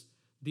ourselves,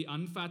 the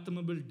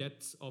unfathomable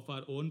depths of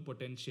our own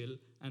potential,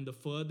 and the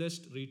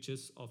furthest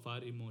reaches of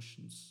our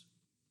emotions.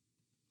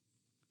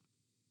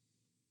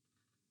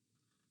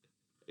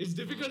 It's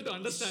difficult to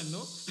understand, no?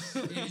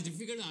 Yeah, it's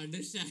difficult to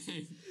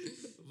understand.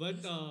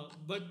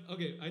 But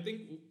okay, I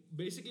think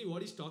basically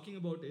what he's talking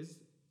about is,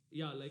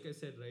 yeah, like I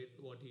said, right,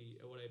 what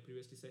I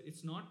previously said,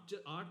 it's not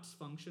art's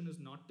function is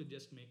not to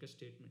just make a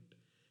statement.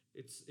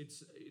 It's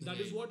that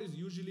is Right. what is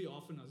usually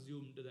often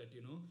assumed, that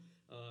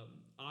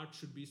art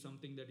should be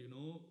something that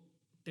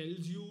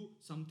tells you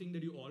something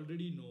that you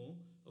already know,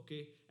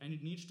 okay, and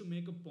it needs to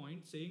make a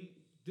point saying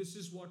this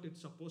is what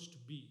it's supposed to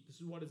be, this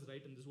is what is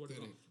right and this is what is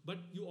wrong. Correct. But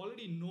you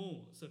already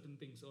know certain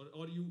things,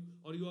 or you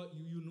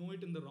know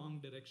it in the wrong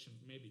direction,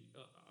 maybe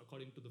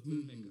according to the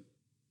filmmaker.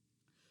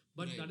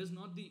 But Right. that is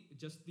not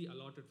just the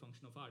allotted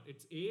function of art.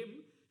 Its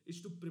aim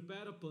is to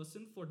prepare a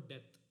person for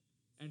death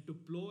and to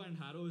plough and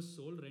harrow his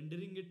soul,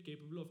 rendering it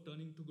capable of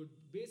turning to good.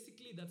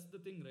 Basically, that's the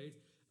thing, right?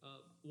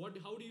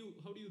 How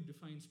do you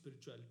define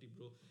spirituality,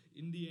 bro?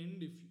 In the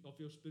end, if of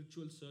your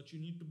spiritual search, you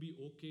need to be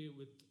okay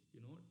with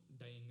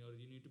dying, or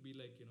you need to be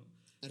like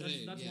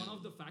Right, that's yeah. one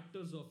of the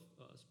factors of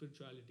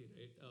spirituality,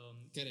 right?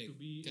 Correct, To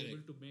be correct.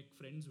 able to make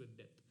friends with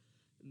death.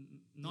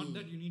 Not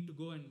that you need to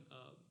go and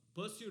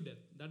pursue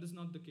death. That is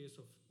not the case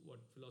of what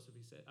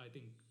philosophy said. I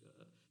think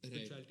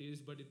spirituality is,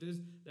 but it is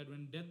that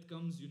when death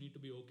comes, you need to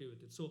be okay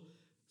with it. So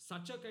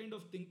such a kind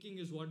of thinking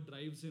is what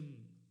drives him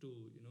to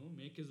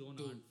make his own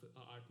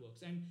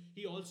artworks. And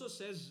he also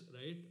says,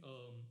 right,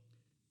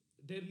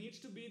 there needs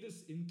to be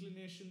this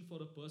inclination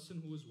for a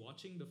person who is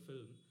watching the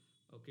film,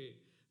 okay,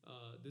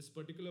 this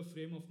particular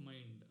frame of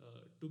mind,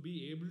 to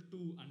be able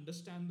to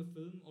understand the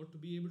film, or to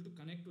be able to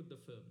connect with the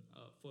film,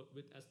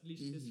 with at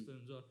least his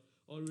films,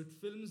 or with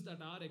films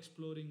that are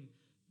exploring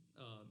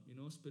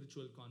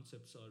spiritual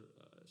concepts, or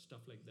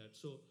stuff like that.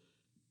 So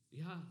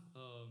yeah,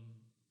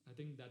 I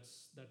think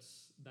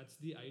that's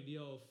the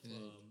idea of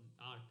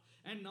art.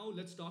 And now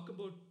let's talk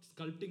about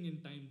Sculpting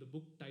in Time, the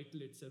book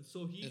title itself.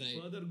 So he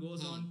Right. further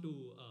goes on to,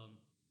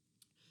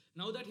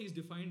 now that he's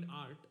defined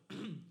art,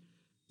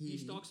 he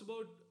talks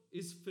about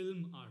is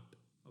film art.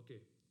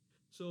 Okay,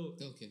 so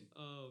Okay.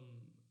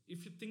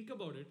 if you think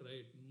about it,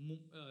 right,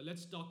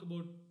 let's talk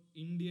about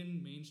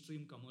Indian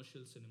mainstream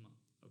commercial cinema.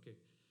 Okay,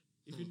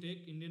 if you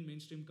take Indian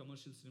mainstream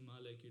commercial cinema,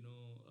 like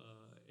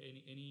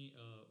any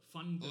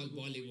fun All Telugu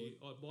movie, Bollywood.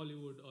 or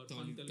Bollywood, or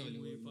fun Telugu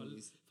Tollywood movie,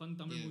 movies. fun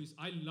Tamil Yeah. movies,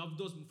 I love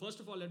those.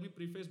 First of all, let me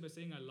preface by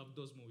saying I love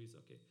those movies.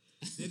 Okay,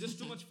 they're just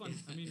too much fun.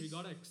 I mean, we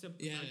gotta accept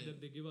the Yeah, fact yeah. that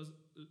they give us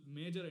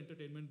major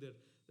entertainment.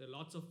 They're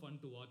lots of fun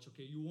to watch.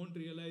 Okay, you won't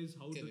realize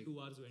how the Correct. 2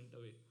 hours went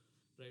away,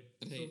 right?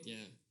 Right. So,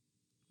 Yeah.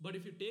 but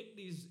if you take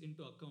these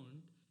into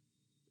account,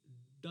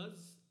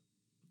 does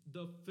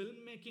the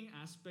filmmaking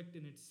aspect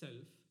in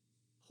itself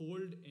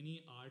hold any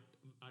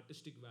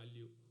artistic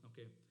value?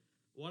 Okay,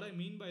 what I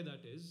mean by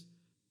that is,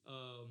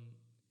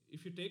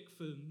 if you take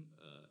film,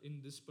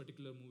 in this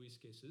particular movie's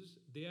cases,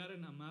 they are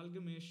an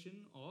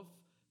amalgamation of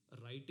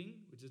writing,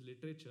 which is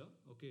literature,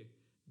 okay,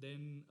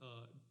 then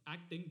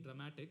acting,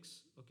 dramatics,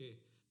 okay,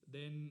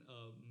 then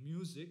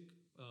music,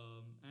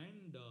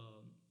 and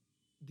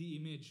the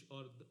image,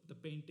 or the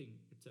painting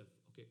itself,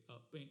 okay,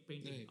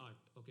 painting Right. art,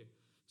 okay.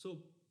 So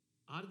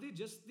are they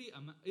just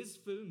is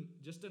film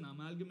just an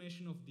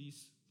amalgamation of these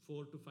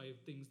 4 to 5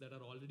 things that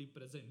are already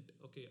present,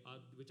 okay,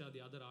 which are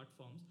the other art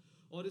forms,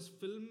 or is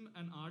film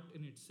an art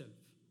in itself?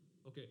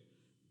 Okay,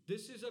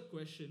 this is a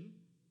question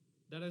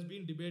that has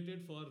been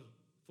debated for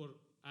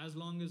as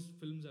long as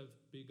films have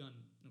begun.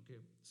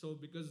 Okay, so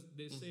because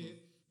they say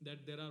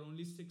that there are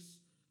only 6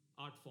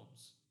 art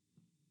forms,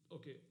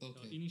 Okay,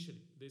 Okay.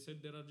 initially they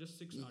said there are just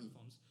 6 art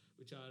forms,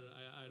 which are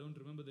I don't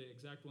remember the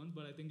exact ones,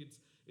 but I think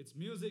it's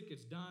music,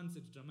 it's dance,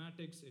 it's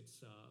dramatics, it's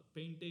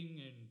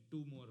painting, and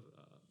two more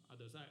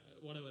others.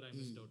 Whatever I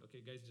missed out.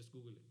 Okay, guys, just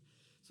Google it.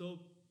 So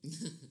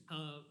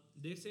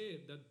they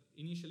say that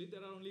initially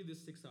there are only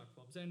these 6 art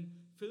forms, and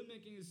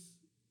filmmaking is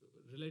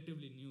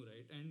relatively new,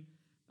 right? And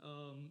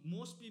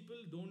most people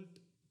don't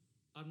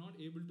are not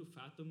able to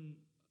fathom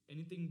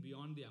anything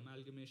beyond the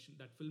amalgamation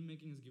that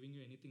filmmaking is giving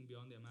you anything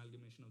beyond the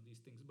amalgamation of these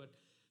things. But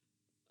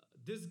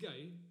this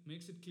guy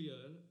makes it clear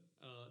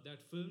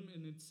that film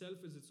in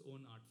itself is its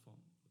own art form.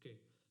 Okay,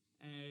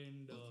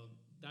 and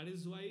that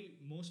is why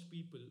most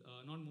people,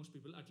 not most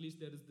people, at least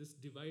there is this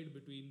divide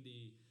between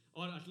the,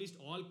 or at least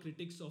all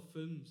critics of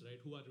films, right,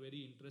 who are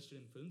very interested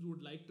in films,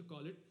 would like to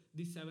call it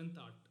the seventh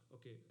art.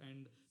 Okay,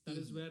 and that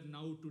is where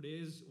now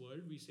today's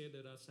world we say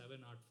there are 7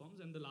 art forms,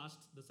 and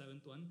the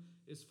seventh one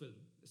is film,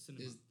 is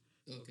cinema.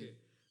 Okay.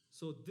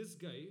 So this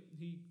guy,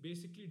 he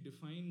basically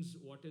defines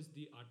what is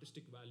the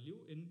artistic value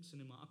in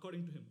cinema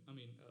according to him. I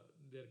mean,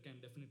 there can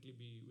definitely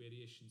be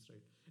variations,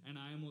 right? And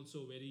I am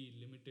also very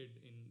limited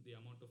in the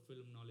amount of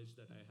film knowledge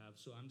that I have.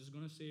 So I'm just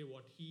gonna say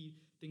what he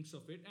thinks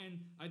of it, and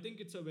I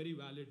think it's a very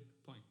valid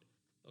point.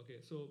 Okay,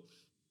 so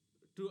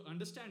to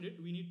understand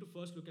it, we need to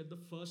first look at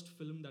the first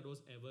film that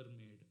was ever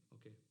made.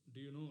 Okay, do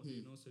you know? Do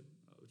you know, Sid,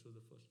 which was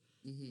the first?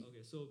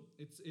 Okay, so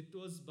it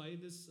was by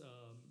this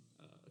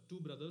 2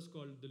 brothers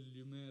called the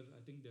Lumiere.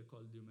 I think they're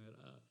called Lumiere.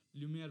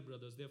 Lumiere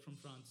brothers. They're from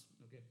France.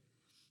 Okay,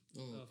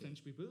 Okay.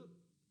 French people.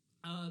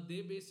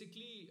 They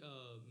basically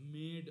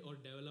made or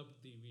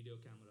developed the video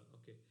camera.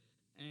 Okay,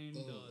 and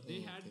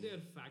they had okay. their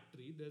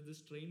factory. There's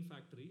this train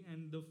factory,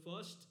 and the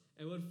first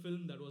ever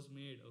film that was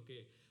made.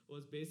 Okay,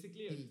 was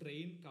basically a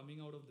train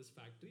coming out of this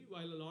factory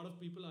while a lot of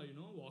people are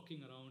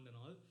walking around and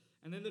all,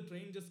 and then the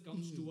train just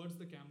comes towards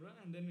the camera,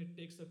 and then it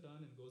takes a turn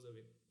and goes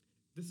away.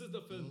 This is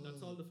the film.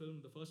 That's all the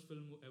film. The first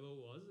film ever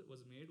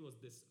was made was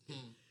this. Okay?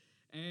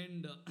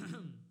 And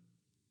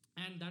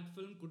and that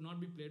film could not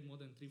be played more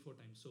than 3-4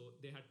 times. So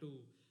they had to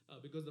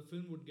because the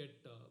film would get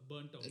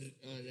burnt out.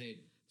 Right.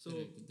 So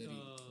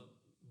Right.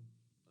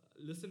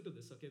 listen to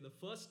this. Okay, the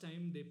first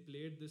time they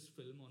played this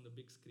film on the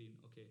big screen.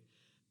 Okay,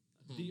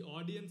 the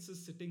audience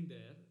is sitting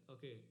there.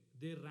 Okay,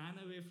 they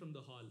ran away from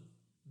the hall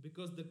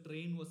because the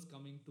train was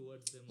coming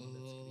towards them on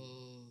that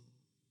screen.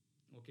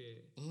 Okay.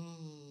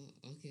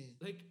 Okay.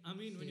 Like, I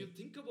mean, when you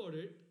think about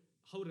it,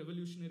 how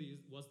revolutionary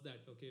was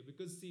that? Okay,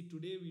 because see,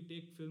 today we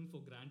take film for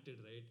granted,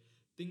 right?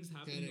 Things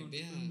happening on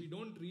the film, we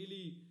don't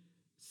really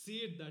see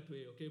it that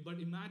way. Okay, but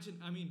imagine,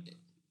 I mean,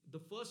 the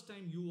first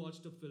time you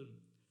watched a film,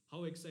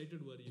 how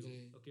excited were you?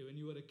 Right. Okay, when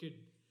you were a kid.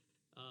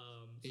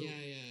 So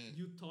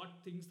you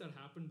thought things that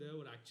happened there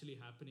were actually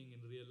happening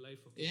in real life.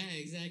 Okay? Yeah,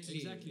 exactly.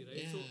 Exactly,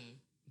 right? Yeah. So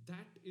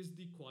that is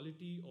the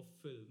quality of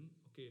film,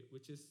 okay,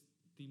 which is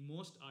the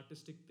most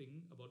artistic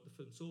thing about the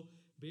film. So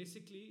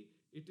basically,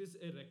 it is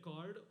a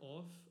record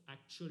of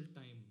actual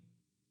time.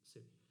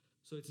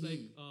 So it's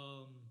like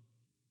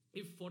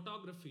if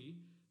photography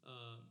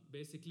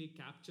basically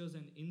captures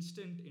an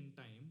instant in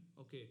time,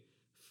 okay,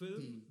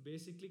 film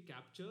basically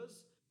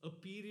captures a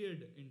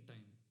period in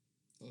time.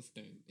 Of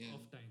time, yeah.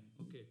 Of time,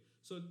 okay.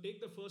 So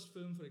take the first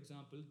film, for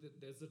example.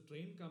 There's a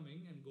train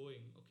coming and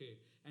going, okay,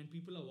 and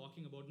people are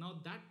walking about. Now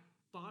that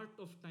part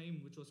of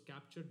time which was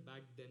captured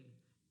back then,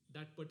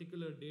 that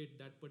particular date,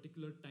 that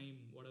particular time,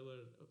 whatever,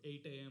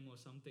 8 a.m. or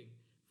something,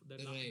 that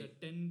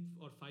 10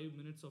 or 5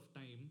 minutes of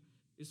time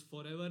is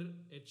forever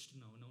etched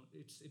now. Now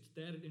it's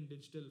there in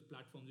digital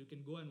platforms. You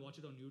can go and watch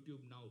it on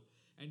YouTube now,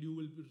 and you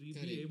will be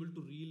able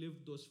to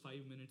relive those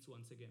 5 minutes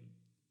once again.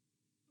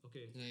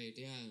 Okay. Right,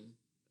 yeah.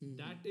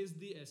 That is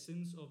the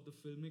essence of the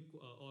filmic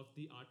of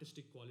the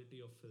artistic quality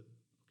of film.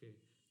 Okay,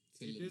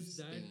 it is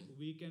that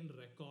we can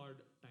record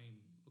time.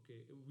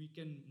 Okay, we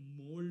can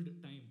mold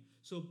time.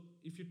 So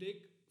if you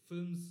take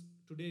films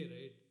today,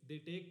 right, they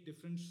take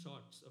different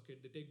shots. Okay,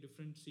 they take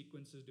different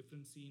sequences,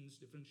 different scenes,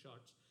 different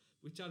shots,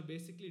 which are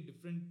basically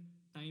different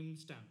time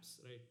stamps,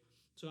 right?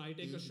 So I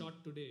take a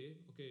shot today,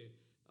 okay,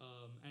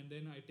 and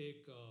then I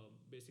take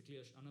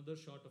basically another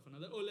shot of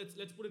another. Oh,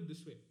 let's put it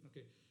this way,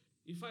 okay.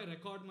 If I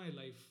record my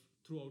life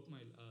throughout my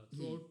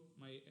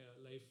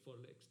life for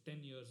like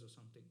 10 years or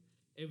something,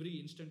 every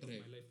instant of my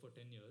life for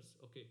 10 years,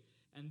 okay,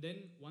 and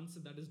then once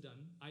that is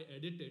done, I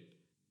edit it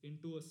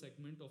into a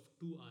segment of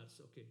 2 hours.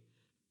 Okay,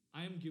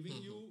 I am giving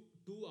you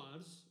 2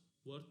 hours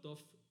worth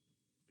of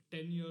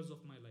 10 years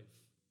of my life.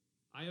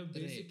 I have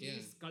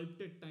basically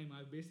sculpted time. I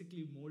have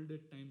basically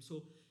molded time.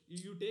 So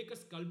you take a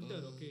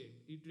sculptor, okay,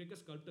 you take a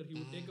sculptor, he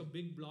would take a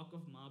big block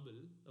of marble,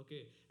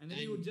 okay, and then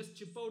he would just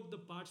chip out the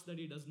parts that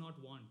he does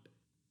not want.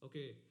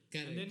 Okay,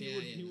 and then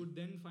he would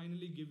then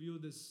finally give you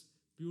this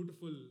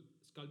beautiful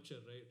sculpture,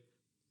 right?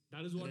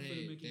 That is what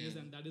filmmaking is,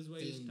 and that is why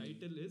his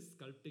title is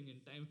Sculpting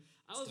in Time.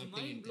 I was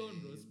mind blown,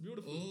 bro. It's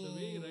beautiful. The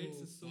way he writes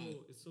is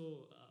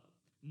so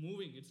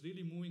moving. It's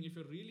really moving. If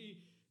you're really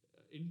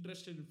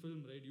interested in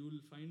film, right, you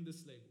will find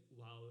this like,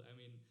 wow. I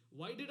mean,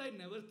 why did I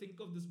never think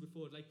of this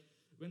before? Like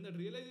when that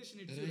realization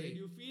hits you, right,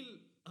 you feel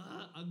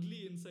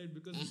ugly inside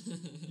because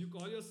you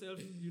call yourself,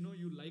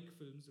 you like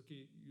films,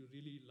 okay, you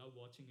really love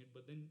watching it,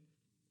 but then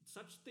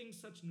such things,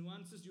 such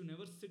nuances, you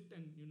never sit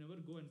and you never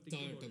go and think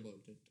Thought about it.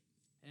 about it.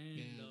 And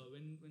Yeah.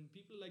 when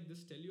people like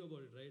this tell you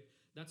about it, right,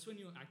 that's when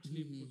you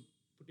actually Mhm.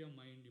 put your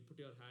mind, you put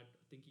your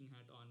thinking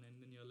hat on,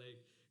 and then you're like,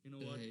 you know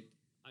what, Right.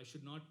 I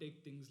should not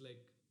take things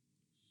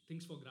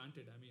for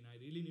granted. I mean, I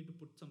really need to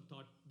put some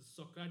thought. The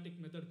Socratic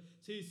method.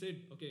 See, he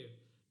said, okay,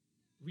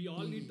 we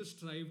all need to Mhm.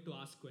 strive to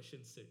ask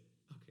questions, Sid.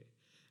 Okay,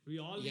 we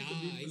all need to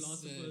Yeah, be I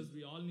philosophers. said.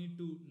 We all need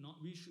to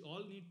not. We should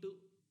all need to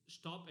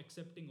stop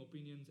accepting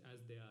opinions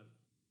as they are,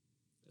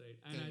 right?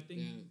 And I Correct.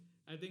 think Yeah.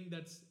 I think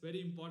that's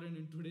very important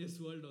in today's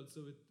world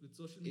also with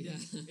social media.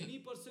 Yeah. Any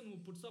person who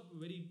puts up a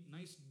very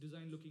nice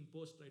design looking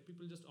post, right?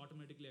 People just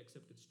automatically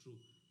accept it's true,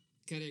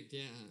 Correct.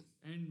 Yeah.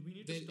 and we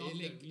need to They'll stop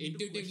that. like We need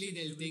to intuitively question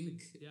they'll everything.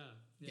 think. Yeah,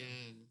 yeah.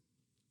 Yeah.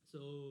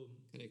 So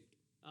Correct.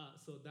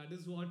 so that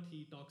is what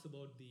he talks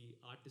about the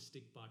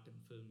artistic part in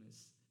film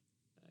is.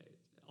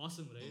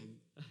 Awesome, right?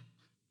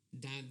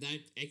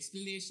 That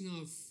explanation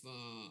of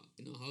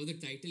how the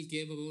title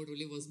came about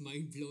really was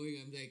mind blowing.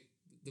 I'm like,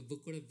 the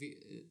book would have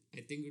been,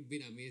 I think, would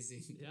been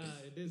amazing. Yeah,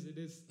 it is. It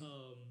is.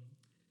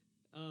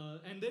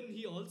 And then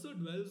he also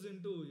dwells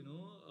into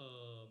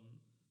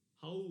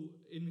how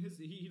in his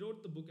he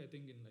wrote the book, I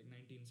think, in like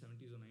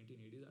 1970s or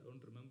 1980s. I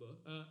don't remember.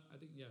 I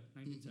think, yeah,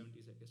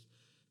 1970s, I guess.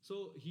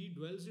 So he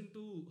dwells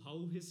into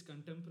how his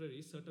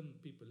contemporaries, certain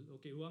people,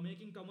 okay, who are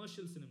making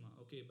commercial cinema.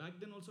 Okay, back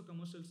then also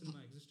commercial cinema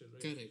existed,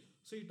 right? Correct.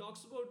 So he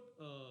talks about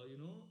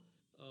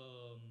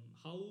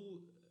how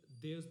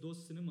there's those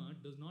cinema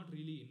does not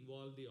really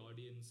involve the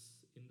audience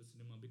in the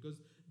cinema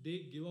because they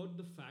give out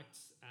the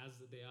facts as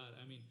they are.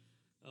 I mean,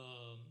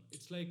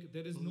 it's like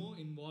there is no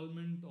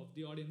involvement of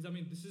the audience. I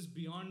mean, this is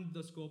beyond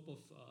the scope of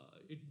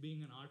it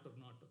being an art or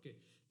not. Okay,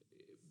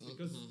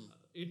 because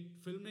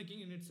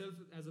filmmaking in itself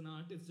as an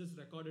art is just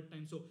recorded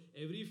time. So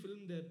every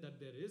film that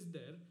there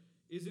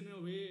is in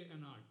a way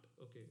an art.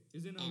 Okay,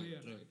 is in a way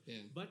an Right. art.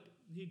 Yeah. But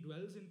he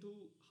dwells into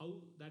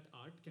how that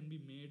art can be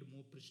made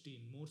more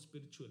pristine, more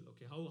spiritual.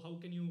 Okay, how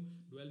can you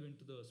delve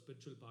into the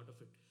spiritual part of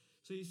it?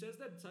 So he says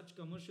that such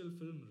commercial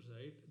films,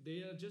 right, they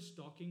are just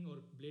talking or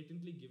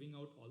blatantly giving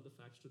out all the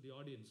facts to the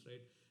audience,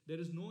 right? There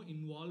is no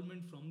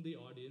involvement from the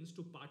audience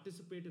to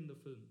participate in the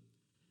film.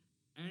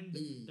 And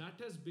that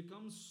has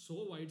become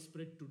so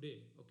widespread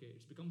today. Okay,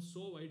 it's become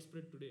so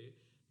widespread today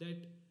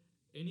that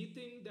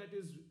anything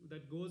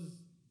that goes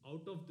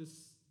out of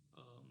this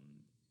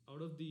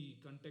out of the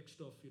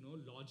context of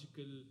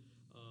logical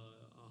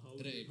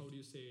Right. how do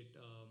you say it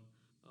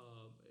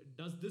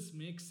does this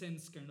make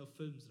sense kind of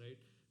films, right?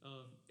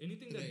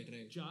 Anything that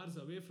Right. jars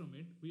away from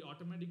it, we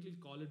automatically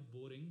call it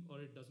boring or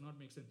it does not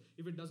make sense.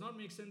 If it does not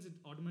make sense, it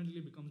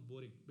automatically becomes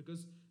boring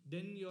because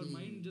then your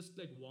mind just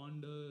like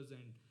wanders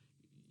and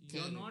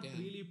you're Correct, not yeah.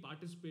 really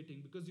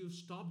participating because you've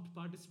stopped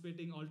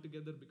participating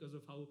altogether because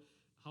of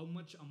how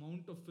much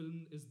amount of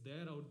film is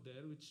there out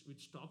there which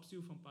stops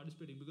you from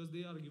participating because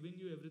they are giving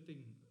you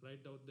everything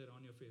right out there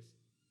on your face,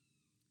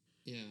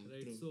 Yeah.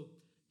 right? True. So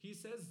he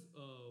says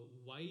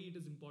why it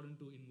is important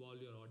to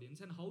involve your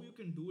audience and how you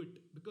can do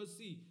it because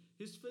see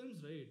his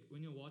films, right,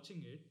 when you're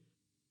watching it,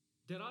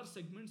 there are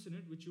segments in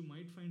it which you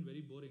might find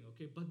very boring,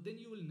 okay, but then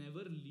you will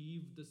never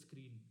leave the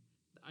screen.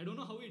 I don't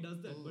know how he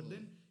does that, but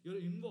then you're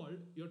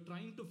involved, you're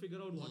trying to figure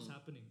out what's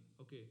happening,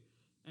 okay,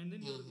 and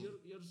then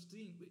you're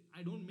seeing,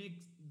 I don't make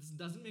this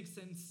doesn't make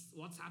sense,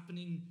 what's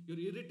happening, you're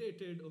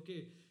irritated,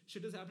 okay,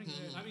 shit is happening.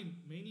 I mean,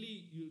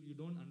 mainly you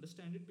don't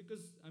understand it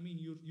because I mean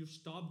you've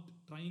stopped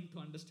trying to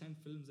understand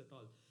films at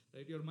all,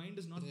 right? Your mind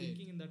is not Right.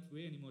 thinking in that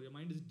way anymore, your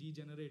mind is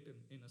degenerate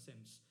in a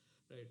sense,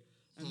 right?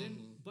 And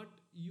then but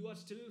you are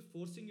still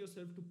forcing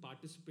yourself to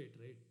participate,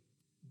 right?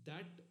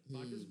 That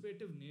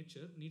participative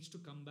nature needs to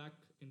come back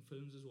in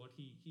films is what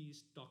he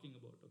is talking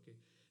about, okay,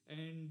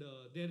 and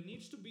there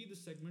needs to be this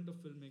segment of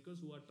filmmakers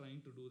who are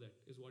trying to do that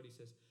is what he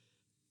says.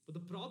 But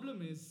the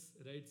problem is,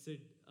 right,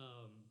 Sid,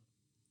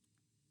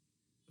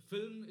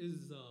 film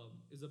is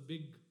a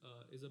big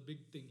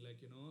thing, like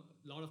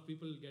a lot of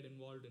people get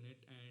involved in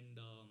it, and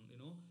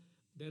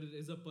there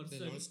is a person,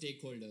 There are a lot of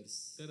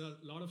stakeholders. there are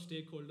a lot of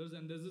stakeholders,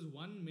 and there's this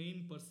one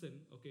main person,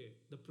 okay,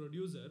 the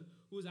producer,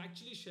 who is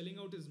actually shelling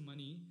out his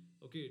money,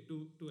 okay,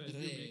 to help you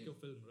make Right. your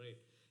film, right?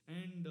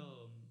 And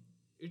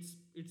it's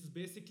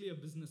basically a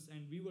business,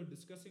 and we were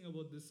discussing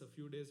about this a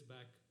few days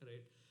back,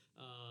 right?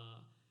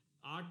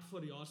 Art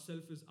for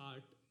yourself is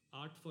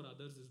art for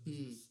others is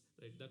business,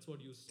 right? That's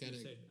what you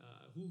Correct. said.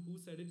 Who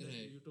said it?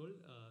 Right. You told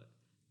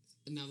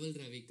Naval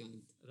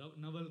Ravikant.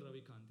 Naval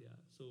Ravikant, yeah.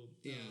 So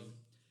Yeah.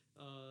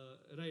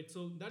 right,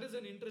 so that is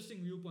an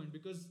interesting viewpoint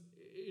because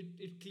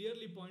it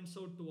clearly points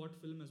out to what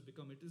film has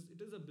become. It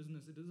is a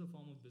business. It is a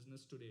form of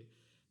business today,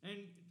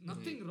 and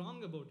nothing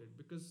wrong about it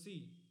because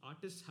see,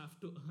 artists have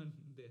to earn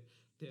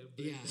their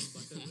bread Yeah. and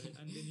butter, right?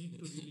 And they need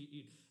to really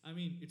eat. I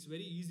mean, it's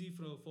very easy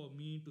for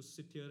me to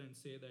sit here and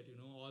say that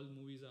all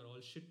movies are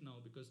all shit now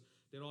because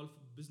they're all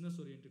business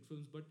oriented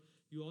films, but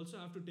you also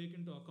have to take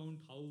into account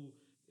how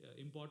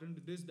important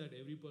it is that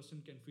every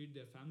person can feed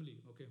their family,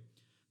 okay.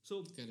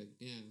 So, Correct.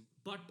 Yeah.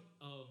 but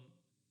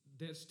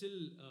there's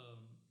still,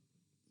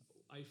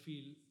 I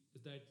feel,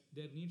 is that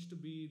there needs to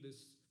be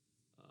this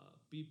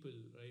people,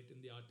 right,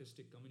 in the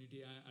artistic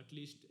community. At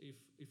least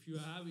if you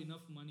have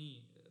enough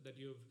money that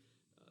you've,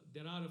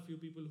 there are a few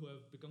people who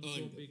have become so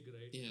Earned. big,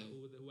 right, Yeah.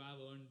 who have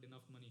earned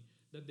enough money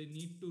that they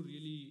need to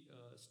really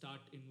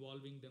start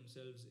involving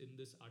themselves in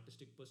this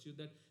artistic pursuit.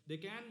 That they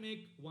can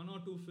make one or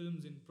two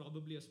films in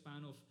probably a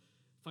span of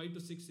 5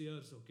 to 6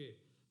 years, okay,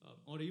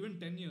 or even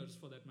 10 years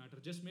for that matter.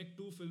 Just make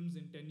two films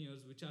in 10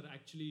 years, which are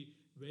actually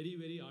very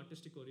very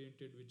artistic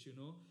oriented, which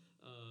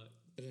uh,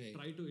 Right.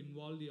 try to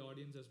involve the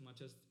audience as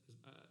much as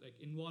like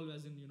involve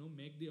as in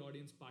make the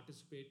audience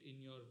participate in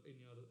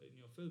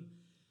your film.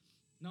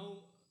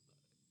 Now,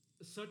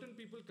 certain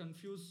people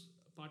confuse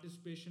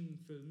participation in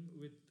film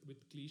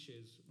with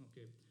cliches.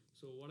 Okay,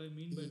 so what I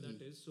mean by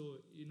that is, so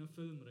in a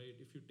film, right,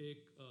 if you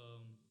take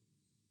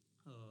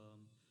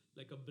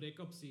like a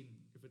breakup scene,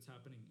 if it's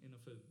happening in a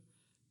film,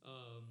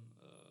 um,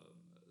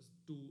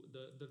 two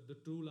the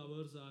two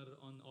lovers are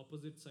on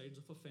opposite sides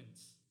of a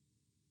fence.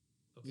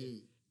 Okay,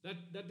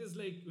 that is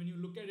like, when you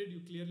look at it, you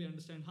clearly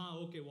understand,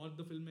 okay, what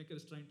the filmmaker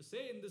is trying to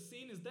say in this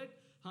scene is that,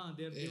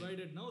 they're Yeah.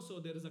 divided now, so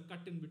there is a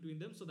cut in between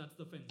them, so that's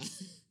the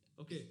fence.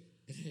 Okay,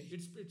 Right.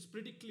 it's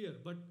pretty clear,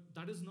 but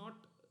that is not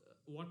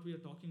what we are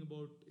talking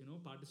about,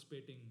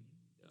 participating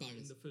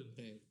in the film.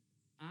 Right.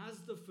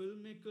 As the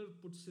filmmaker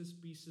puts his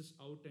pieces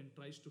out and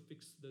tries to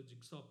fix the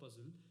jigsaw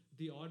puzzle,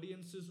 the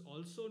audiences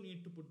also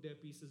need to put their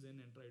pieces in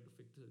and try to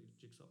fix the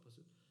jigsaw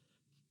puzzle.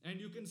 And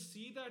you can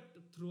see that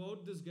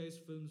throughout this guy's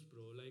films,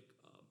 bro. Like,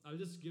 I'll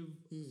just give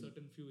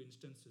certain few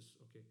instances.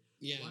 Okay,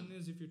 Yeah. one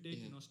is, if you take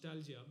Yeah.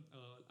 Nostalgia,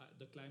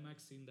 the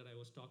climax scene that I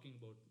was talking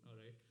about. All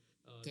right,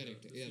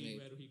 Correct. the Yeah, scene right.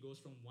 where he goes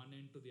from one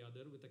end to the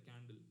other with a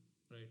candle,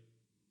 right?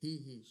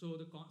 Mm-hmm. So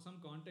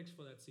some context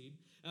for that scene.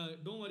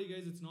 Don't worry,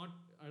 guys. It's not.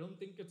 I don't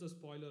think it's a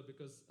spoiler,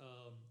 because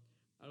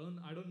I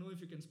don't know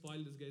if you can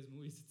spoil this guy's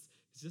movies.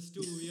 It's just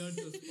too weird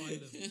to spoil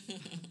them.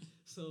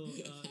 So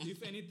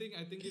if anything,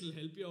 I think it'll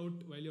help you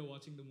out while you're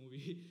watching the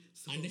movie.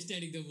 So,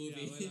 Understanding the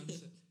movie. yeah, well,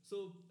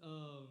 so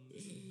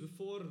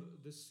before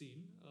this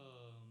scene,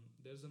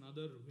 there's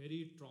another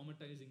very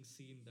traumatizing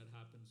scene that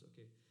happens.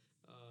 Okay,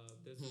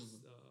 there's this.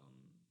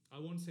 I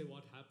won't say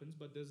what happens,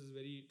 but there's this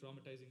very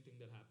traumatizing thing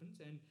that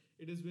happens, and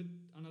it is with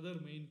another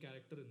main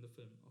character in the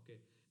film. Okay,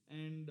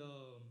 and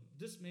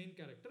this main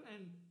character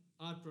and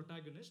our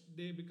protagonist,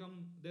 they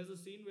become. There's a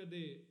scene where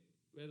the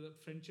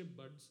friendship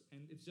buds,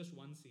 and it's just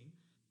one scene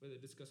where they're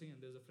discussing,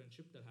 and there's a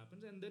friendship that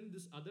happens, and then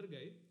this other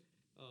guy,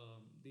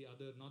 the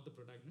other, not the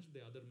protagonist,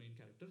 the other main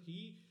character,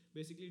 he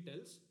basically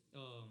tells,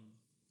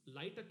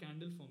 light a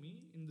candle for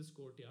me in this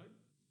courtyard,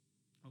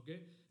 okay,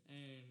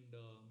 and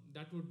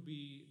that would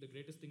be the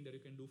greatest thing that you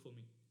can do for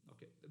me.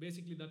 Okay,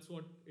 basically that's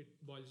what it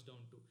boils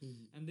down to.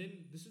 And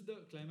then this is the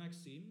climax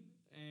scene,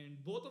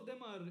 and both of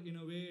them are in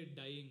a way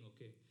dying.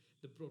 Okay,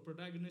 the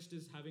protagonist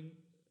is having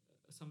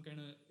some kind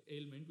of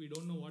ailment. We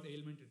don't know what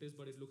ailment it is,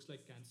 but it looks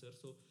like cancer,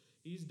 so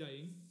he's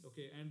dying.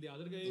 Okay, and the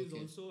other guy is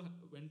Okay. also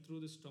went through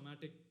this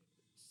traumatic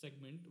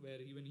segment where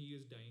even he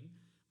is dying.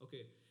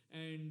 Okay,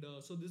 and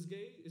so this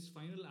guy, his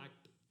final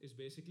act is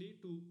basically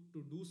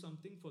to do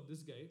something for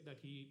this guy that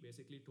he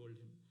basically told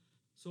him.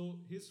 So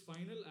his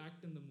final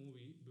act in the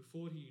movie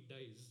before he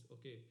dies,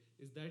 okay,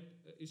 is that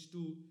is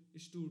to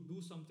do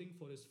something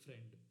for his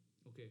friend.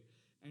 Okay,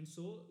 and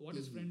so what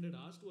his friend had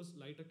asked was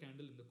light a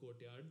candle in the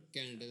courtyard.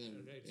 Candle.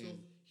 Right. Yeah. So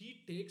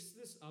he takes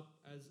this up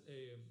as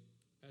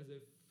a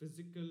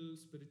physical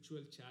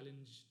spiritual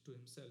challenge to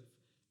himself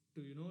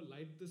to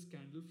light this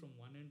candle from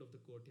one end of the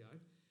courtyard,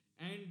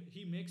 and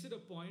he makes it a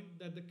point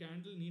that the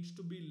candle needs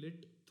to be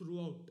lit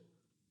throughout.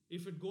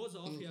 If it goes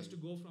off, he has to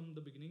Okay. go from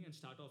the beginning and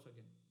start off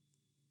again.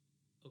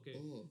 Okay.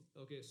 Oh.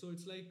 Okay, so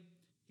it's like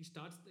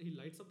he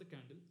lights up the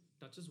candle,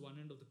 touches one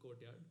end of the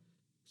courtyard,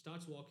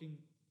 starts walking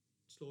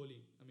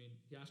slowly. I mean,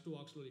 he has to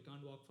walk slowly,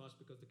 can't walk fast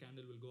because the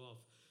candle will go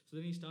off. So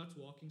then he starts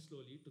walking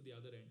slowly to the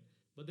other end.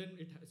 But then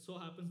it so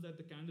happens that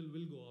the candle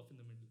will go off in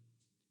the middle.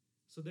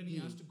 So then he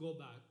has to go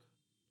back,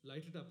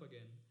 light it up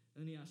again,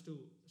 and then he has to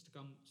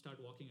come start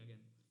walking again.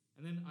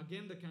 And then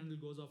again the candle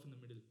goes off in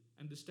the middle.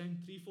 And this time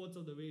 3/4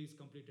 of the way is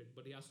completed,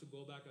 but he has to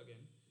go back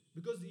again.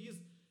 Because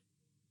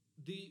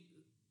the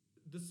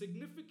the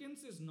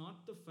significance is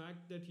not the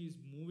fact that he's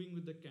moving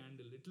with the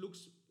candle. It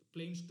looks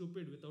plain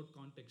stupid without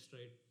context,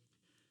 right?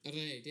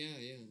 Right.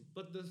 Yeah.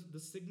 But the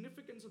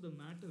significance of the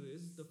matter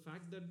is the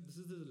fact that this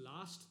is the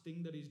last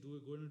thing that he's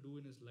going to do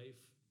in his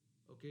life.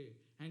 Okay,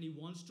 and he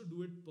wants to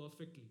do it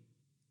perfectly,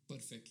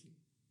 Perfectly.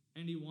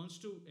 and he wants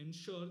to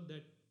ensure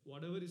that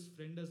whatever his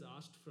friend has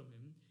asked from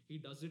him, he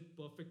does it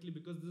perfectly,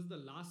 because this is the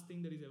last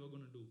thing that he's ever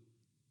going to do,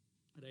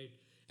 right?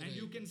 And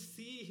you Right. can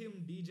see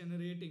him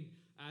degenerating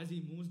as he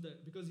moves,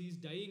 that because he's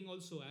dying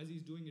also as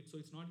he's doing it, so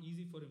it's not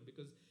easy for him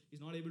because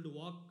he's not able to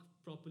walk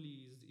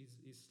properly.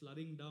 He's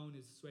slurring down,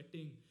 he's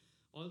sweating,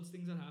 all these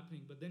things are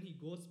happening. But then he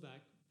goes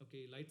back,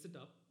 okay, lights it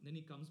up, then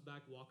he comes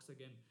back, walks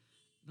again.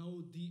 Now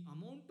the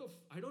amount of,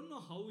 I don't know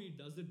how he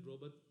does it, bro,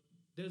 but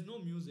there's no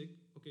music.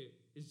 Okay,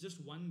 it's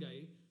just one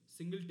guy,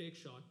 single take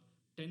shot,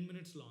 10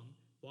 minutes long,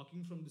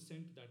 walking from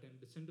descent to that and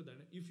descent to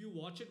that. If you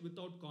watch it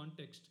without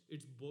context,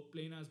 it's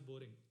plain as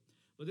boring.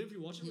 But then if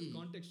you watch it with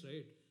context,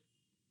 right,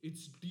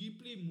 it's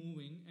deeply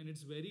moving and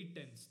it's very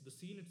tense. The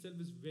scene itself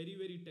is very,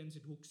 very tense.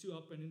 It hooks you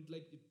up and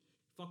it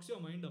fucks your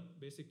mind up,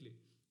 basically.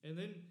 And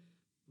then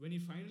when he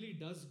finally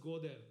does go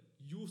there,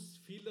 you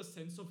feel the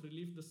sense of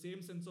relief, the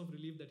same sense of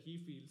relief that he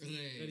feels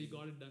that he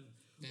got it done.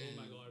 Damn.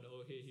 Oh my god,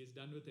 oh hey, he's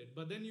done with it.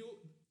 But then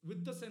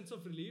with the sense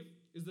of relief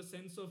is the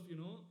sense of,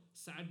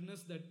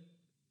 sadness that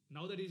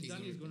now that he's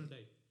done, he's going to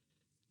die.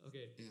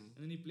 Okay. Yeah.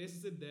 And then he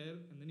places it there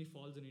and then he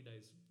falls and he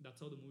dies. That's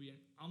how the movie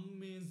ends.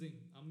 Amazing.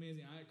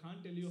 I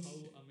can't tell you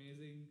how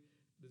amazing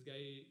this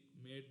guy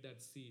made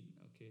that scene.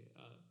 Okay.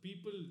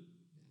 People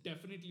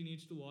definitely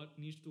needs to watch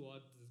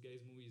this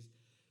guy's movies.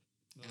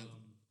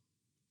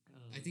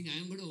 I think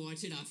I'm going to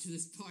watch it after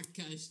this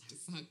podcast.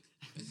 Fuck.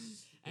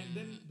 And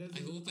then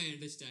I hope I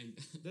understand.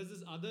 There's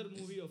this other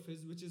movie of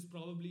his, which is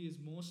probably his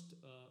most,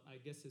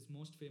 his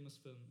most famous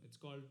film. It's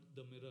called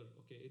The Mirror.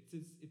 Okay,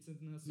 it's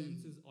in a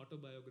sense his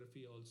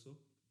autobiography also.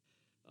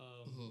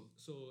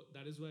 So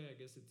that is why I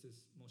guess it's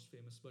his most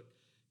famous. But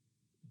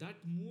that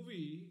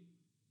movie,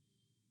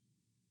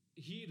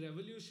 he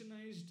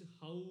revolutionized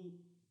how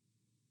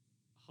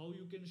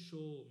you can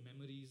show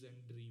memories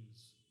and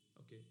dreams.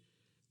 Okay.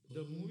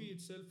 The movie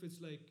itself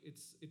is like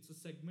it's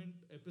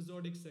a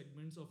episodic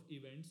segments of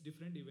events,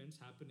 different events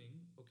happening,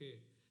 okay,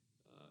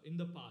 in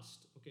the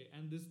past, okay,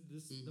 and this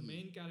the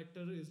main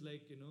character is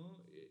like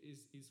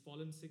is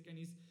fallen sick and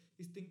he's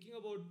thinking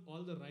about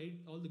all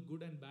the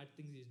good and bad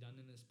things he's done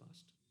in his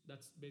past.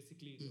 That's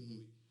basically the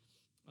movie,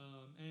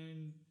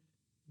 and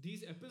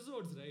these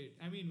episodes, right?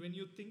 I mean, when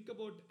you think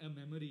about a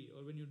memory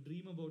or when you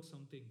dream about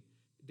something,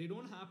 they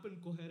don't happen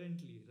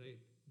coherently, right?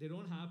 They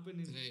don't happen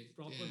in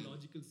proper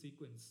logical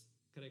sequence.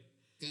 Correct.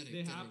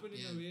 They happen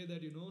in a way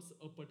that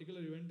a particular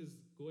event is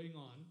going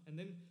on, and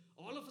then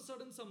all of a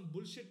sudden some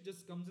bullshit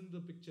just comes into the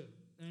picture,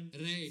 and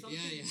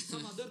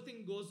some other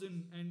thing goes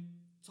in, and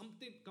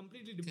something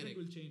completely different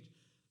will change.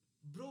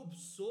 Bro,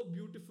 so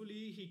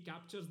beautifully he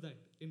captures that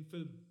in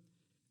film.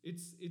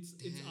 It's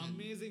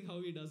amazing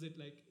how he does it.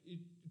 Like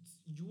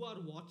you are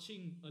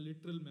watching a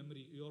literal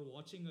memory, you are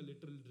watching a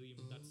literal dream.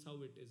 That's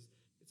how it is.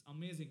 It's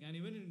amazing. And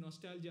even in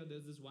Nostalgia,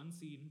 there's this one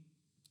scene.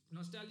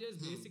 Nostalgia is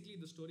basically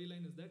the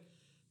storyline is that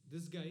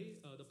this guy,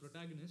 the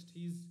protagonist,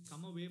 he's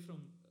come away from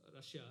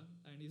Russia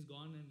and he's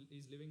gone and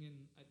he's living in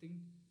I think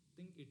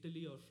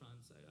Italy or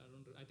France.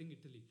 I think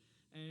Italy,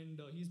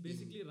 and he's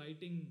basically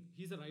writing.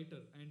 He's a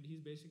writer and he's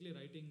basically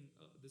writing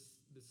this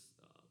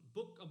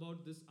book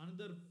about this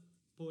another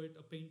poet,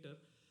 a painter,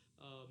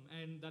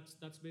 and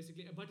that's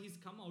basically. But he's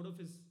come out of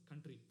his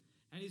country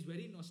and he's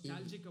very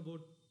nostalgic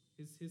about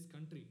his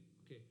country.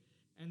 Okay.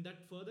 And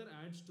that further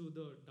adds to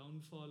the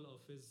downfall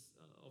of his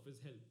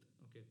health.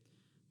 Okay,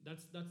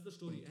 that's the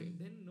story. Okay. And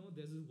then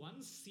there's this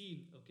one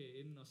scene.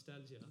 Okay, in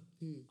Nostalgia,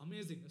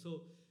 amazing.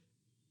 So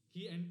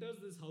he enters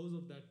this house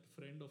of that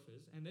friend of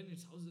his, and then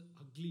his house is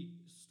ugly.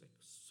 It's like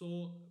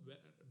so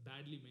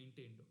badly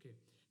maintained. Okay,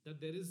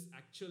 that there is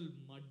actual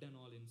mud and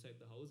all inside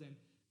the house, and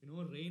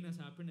rain has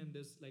happened, and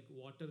there's like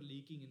water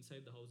leaking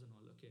inside the house and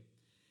all. Okay,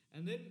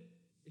 and then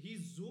he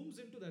zooms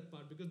into that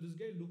part because this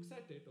guy looks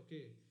at it.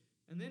 Okay,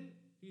 and then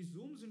he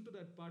zooms into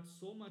that part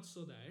so much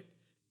so that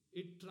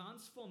it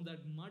transforms,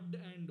 that mud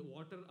and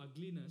water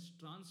ugliness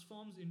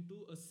transforms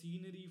into a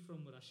scenery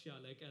from Russia.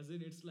 Like as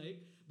in it's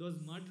like those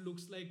mud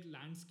looks like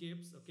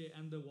landscapes, okay,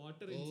 and the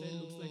water inside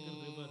looks like a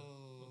river.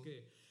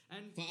 Okay.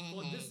 And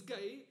for this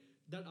guy,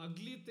 that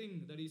ugly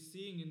thing that he's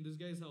seeing in this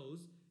guy's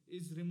house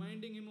is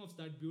reminding him of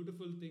that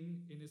beautiful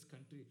thing in his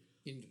country.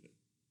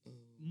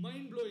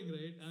 Mind blowing,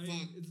 right? I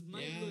mean, it's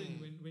mind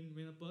blowing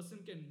when a person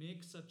can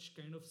make such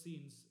kind of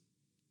scenes.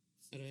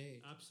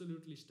 Right.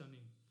 Absolutely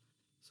stunning.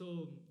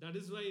 So that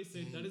is why I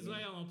said that is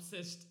why I'm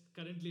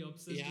currently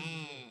obsessed. Yeah.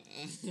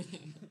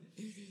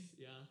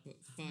 Yeah.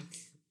 Fuck.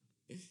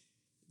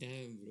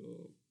 Damn,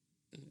 bro.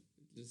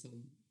 There's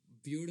some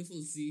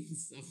beautiful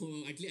scenes.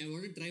 At least I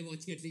want to try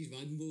watching at least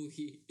one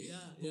movie. Yeah.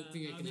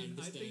 Hoping I can understand.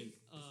 I think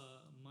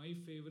my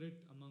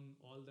favorite among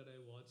all that I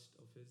watched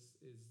of his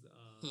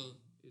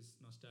is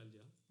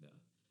Nostalgia. Yeah.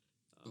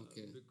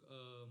 Okay.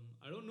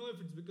 I don't know if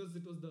it's because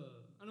it was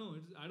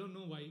I don't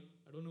know why,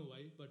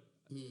 but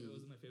it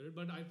was my favorite.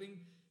 But I think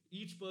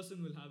each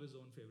person will have his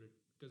own favorite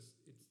because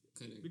it's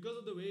because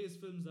of the way his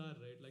films are,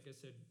 right? Like I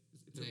said,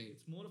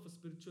 it's more of a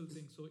spiritual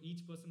thing. So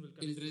each person will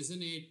connect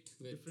resonate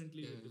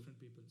differently with different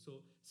people.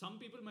 So some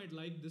people might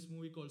like this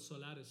movie called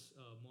Solaris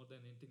more than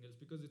anything else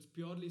because it's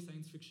purely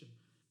science fiction.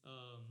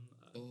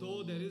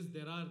 Though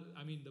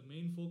the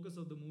main focus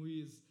of the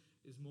movie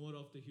is more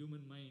of the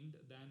human mind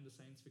than the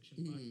science fiction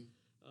part.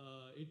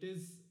 It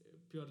is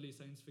purely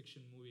science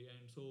fiction movie,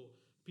 and so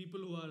people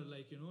who are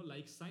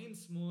like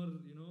science more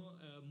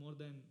more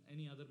than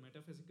any other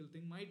metaphysical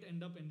thing might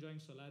end up enjoying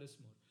Solaris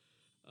more.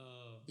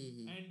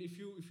 And if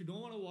you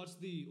don't want to watch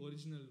the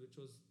original, which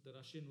was the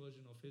Russian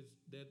version of his,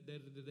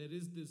 there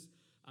is this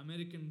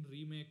American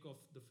remake of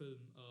the film.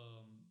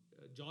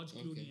 George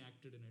Clooney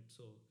acted in it,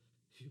 so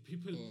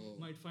people Oh.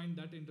 might find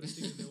that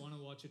interesting if they want to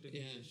watch it in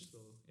Yeah. English. So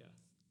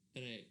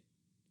yeah. Right.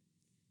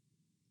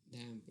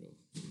 Damn, bro.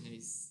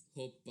 Nice.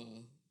 Hope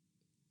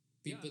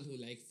people Yeah. who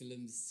like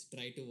films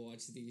try to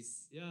watch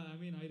these. Yeah, I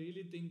mean, I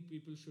really think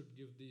people should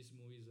give these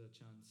movies a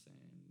chance. And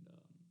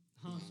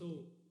Yeah. so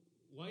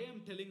why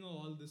I'm telling you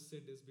all this,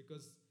 Sid, is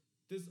because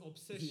this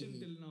obsession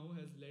till now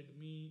has led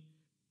me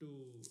to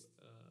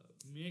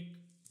make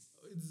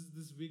it's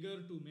this vigor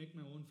to make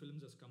my own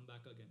films has come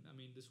back again. I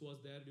mean, this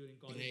was there during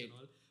college Right. and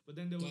all, but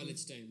then there was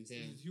College times,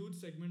 yeah. this huge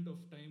segment of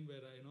time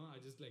where I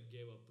just like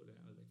gave up.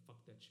 I was like,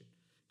 fuck that shit.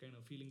 Kind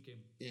of feeling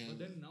came. Yeah. But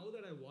then now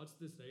that I watched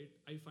this, right,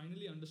 I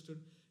finally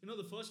understood.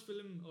 The first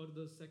film or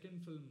the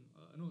second film,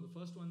 no, the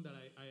first one that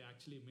I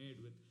actually made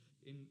with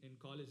in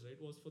college,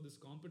 right, was for this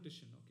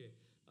competition. Okay,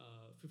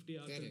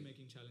 50-hour Correct.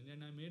 filmmaking challenge,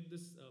 and I made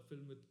this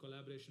film with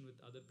collaboration with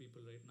other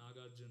people, right,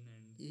 Nagarjun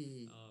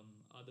and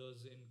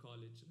others in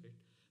college, right,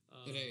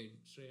 Right.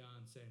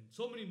 Shreyans and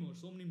so many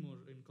more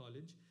in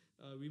college.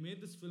 We made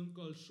this film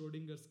called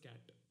Schrodinger's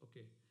Cat.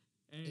 Okay,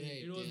 and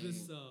Right, it was yeah,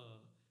 this.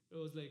 It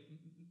was like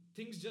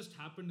things just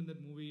happened in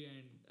that movie,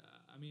 and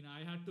I mean,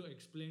 I had to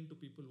explain to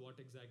people what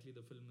exactly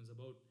the film is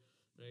about,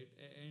 right?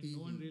 And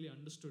no one really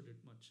understood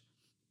it much.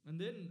 And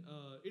then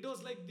it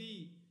was like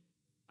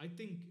I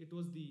think it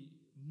was the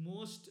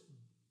most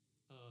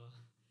uh,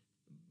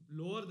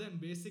 lower than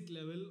basic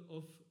level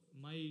of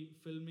my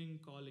filming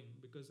calling,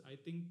 because I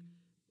think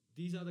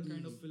these are the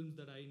kind of films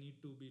that I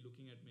need to be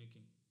looking at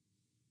making.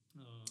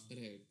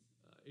 Right.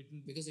 It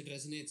Because it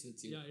resonates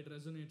with you. Yeah, it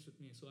resonates with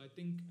me. So I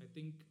think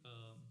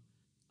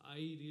I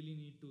really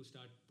need to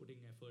start putting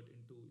effort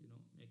into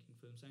making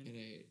films. And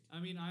Right. I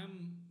mean,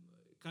 I'm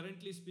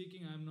currently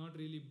speaking, I'm not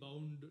really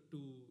bound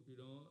to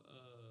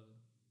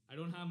I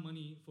don't have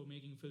money for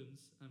making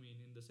films. I mean,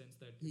 in the sense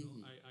that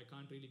I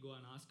can't really go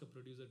and ask a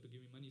producer to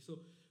give me money. So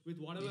with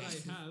whatever I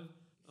have,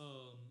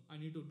 I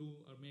need to do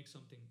or make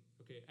something.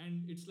 Okay,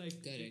 and it's like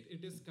Correct.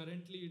 it is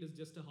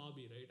just a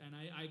hobby, right? And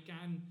I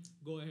can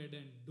go ahead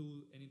and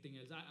do anything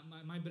else.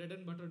 My bread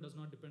and butter does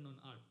not depend on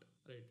art,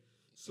 right?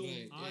 So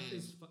Right, art yeah.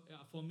 is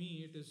for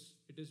me. It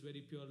is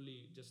very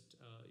purely just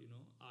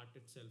art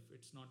itself.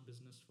 It's not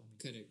business for me.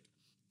 Correct.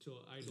 So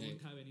I don't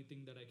Right. have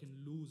anything that I can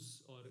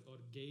lose or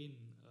gain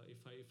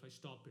if I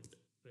stop it,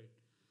 right?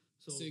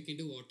 So you can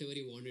do whatever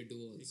you want to do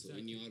also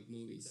in Exactly. your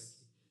movies. Exactly.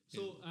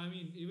 So I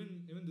mean,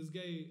 even this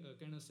guy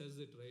kind of says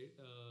it, right?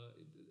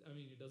 I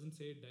mean, he doesn't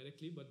say it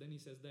directly, but then he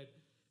says that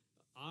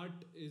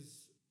art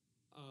is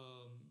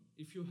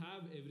if you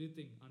have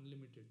everything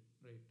unlimited,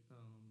 right?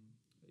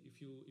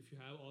 If you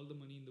have all the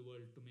money in the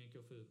world to make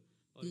your film,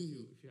 or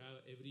if you have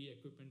every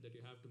equipment that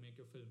you have to make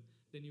your film,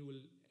 then you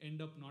will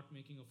end up not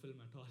making a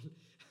film at all,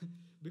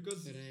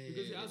 because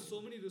you have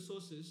so many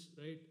resources,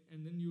 right?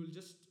 And then you'll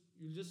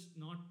just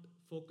not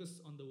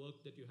focus on the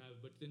work that you have,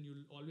 but then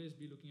you'll always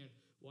be looking at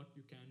what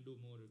you can do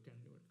more,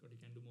 what you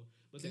can do more.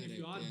 But then if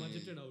you are Correct,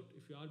 budgeted out,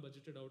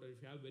 or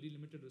if you have very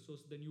limited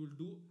resources, then you will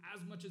do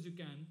as much as you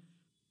can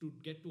to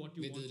get to what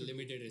you With want the to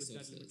limited do with that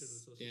resources. limited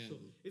resources. Yeah. So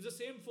it's the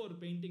same for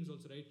paintings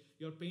also, right?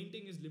 Your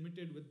painting is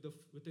limited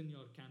within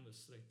your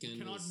canvas, right? You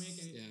cannot make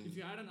any. Yeah. If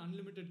you had an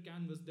unlimited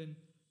canvas, then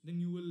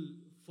you will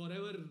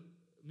forever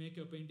make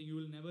your painting. You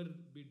will never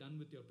be done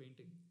with your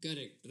painting.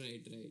 Correct.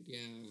 Right.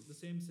 Yeah. The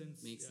same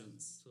sense. Makes yeah.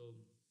 sense. So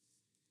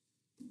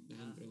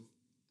Damn, bro.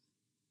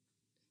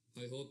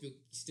 I hope you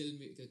still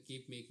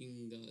keep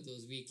making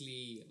those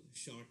weekly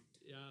short.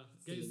 yeah,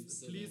 Films, guys,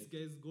 so please, that-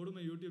 guys, go to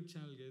my YouTube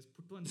channel, guys.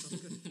 Put one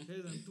subscribe.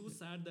 Guys, I'm too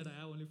sad that I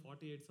have only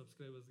 48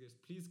 subscribers, guys.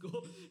 Please go.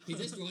 He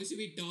just wants to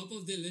be top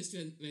of the list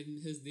when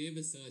his name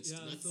is searched.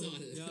 Yeah, That's so, all.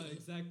 yeah,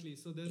 exactly.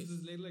 So there's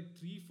this like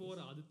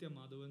 3-4 Aditya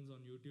Madhavans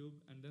on YouTube,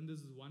 and then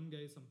there's this one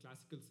guy, some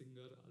classical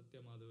singer,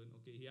 Aditya Madhavan.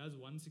 Okay, he has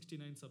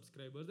 169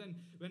 subscribers, and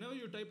whenever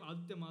you type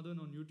Aditya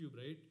Madhavan on YouTube,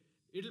 right,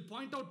 it'll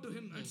point out to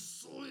him. It's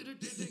so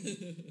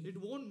irritating. It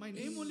won't. My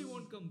name only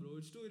won't come, bro.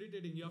 It's too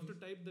irritating. You have to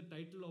type the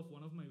title of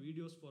one of my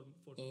videos for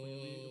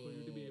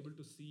you to be able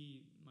to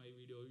see my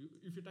video.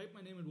 If you type my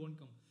name, it won't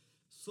come.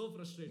 So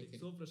frustrating. Okay.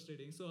 So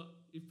frustrating. So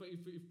if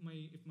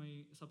my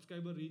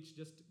subscriber reach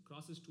just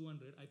crosses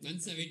 200, I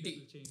think that 170.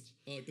 will change.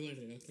 Oh,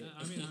 200. Okay.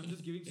 I mean, I'm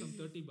just giving some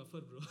 30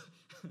 buffer, bro.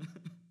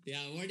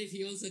 Yeah. What if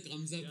he also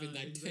comes up in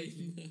that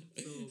exactly. time?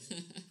 So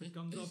if it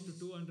comes off to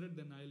 200,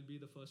 then I'll be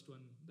the first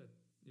one that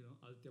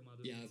Aditya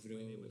Madhavan. Yeah, My bro.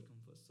 name will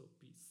come first. So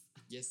peace.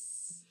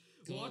 Yes.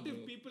 Come What on, if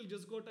bro. people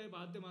just go type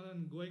Aditya Madhavan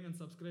and going and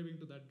subscribing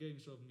to that guy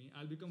instead of me?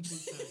 I'll become full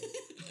sad.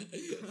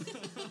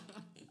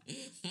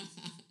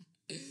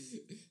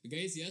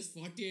 Guys, he has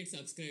 48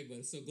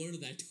 subscribers, so go to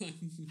that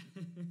one.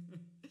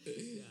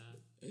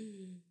 Yeah.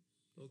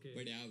 Okay.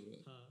 But yeah, bro.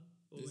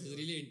 Oh This my is God.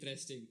 really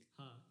interesting.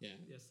 Yeah.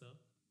 Yes, sir.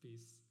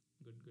 Peace.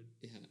 Good.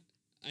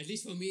 Yeah. At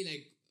least for me,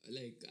 like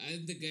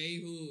I'm the guy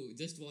who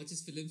just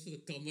watches films for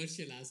the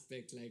commercial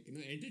aspect, like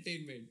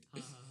entertainment.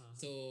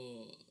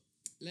 So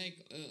like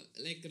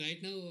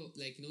right now,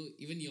 like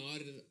even your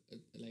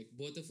like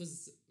both of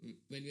us,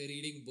 when we're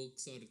reading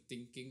books or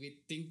thinking, we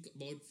think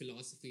about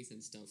philosophies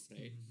and stuff,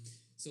 right?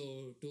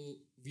 So to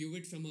view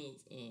it from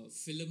a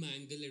film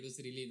angle, it was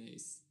really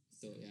nice.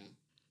 So yeah.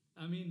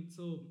 I mean,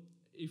 so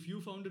if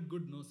you found it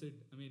good, no, Sid.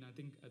 I mean, I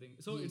think.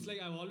 So it's like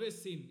I've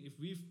always seen if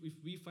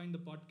we find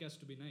the podcast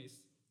to be nice,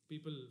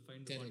 people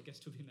find the Correct.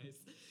 podcast to be nice.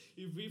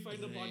 If we find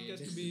the Right.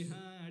 podcast to be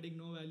adding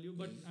no value,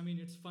 but I mean,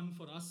 it's fun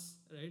for us,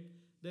 right?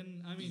 Then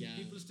I mean, Yeah.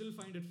 people still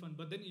find it fun.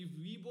 But then if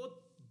we both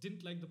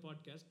didn't like the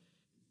podcast,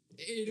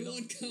 It you know,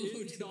 won't come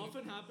out. it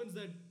often happens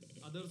that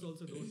others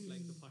also don't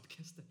like the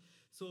podcast.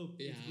 So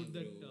it's Yeah, good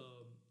that bro.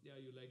 yeah,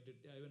 you liked it.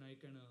 Yeah, even I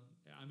kind of.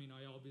 I mean,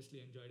 I obviously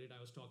enjoyed it. I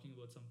was talking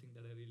about something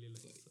that I really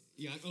liked. So.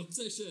 Yeah,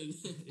 obsession.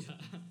 Yeah.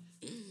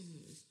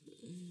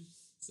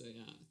 So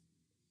yeah.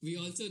 We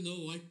also know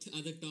what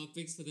other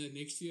topics for the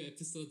next few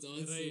episodes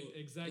also. Right,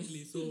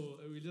 exactly. So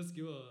we'll just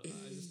give a.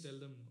 I'll just tell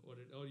them what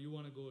it. Or you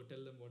want to go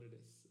tell them what it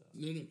is.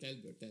 No, tell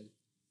bro,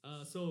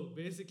 tell. So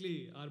basically,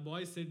 our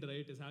boy Sid,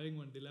 right, is having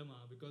one dilemma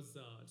because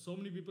so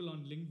many people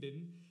on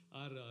LinkedIn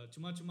are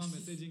chuma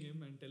messaging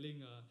him and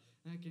telling,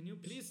 can you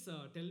please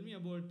tell me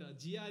about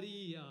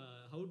GRE,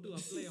 how to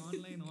apply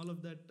online, all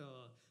of that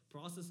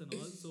process and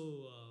all.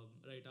 So,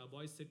 right, our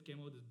boy Sid came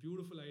out with this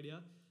beautiful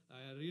idea.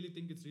 I really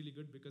think it's really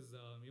good because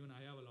even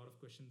I have a lot of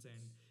questions.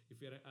 And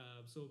if you're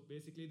so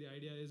basically, the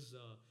idea is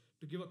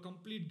to give a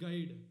complete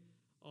guide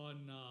on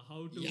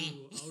how to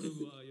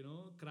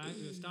crack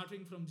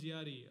starting from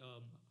GRE,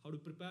 how to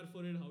prepare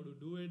for it, how to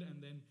do it,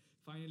 and then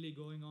finally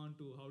going on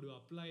to how to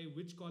apply,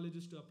 which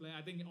colleges to apply.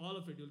 I think all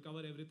of it, you'll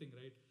cover everything,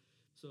 right?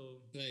 So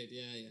Right,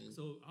 yeah.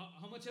 so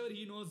how much ever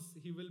he knows,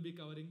 he will be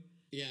covering.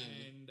 Yeah.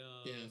 And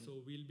Yeah. so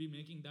we'll be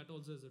making that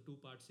also as a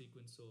 2-part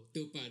sequence. So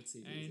 2-part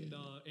series. and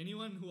yeah.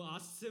 anyone who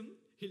asks him,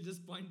 he'll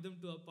just point them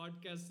to our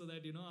podcast so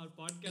that our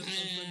podcast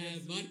also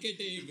gets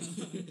Marketing.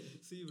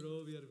 See,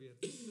 bro, we are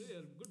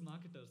good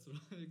marketers, bro.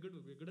 We're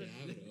good at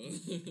Yeah,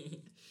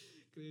 bro.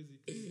 crazy.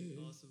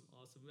 Awesome.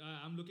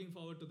 I'm looking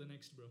forward to the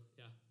next, bro.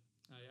 Yeah,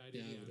 I really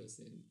Yeah, am. bro,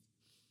 same.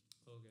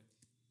 Okay.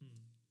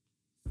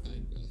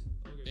 Fine, bro.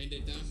 Okay. End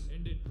it, huh?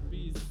 End it.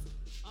 Peace.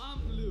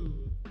 I'm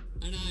Lou.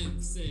 And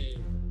I'm Sid.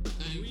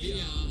 And We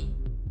we are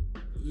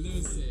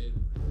Lucid.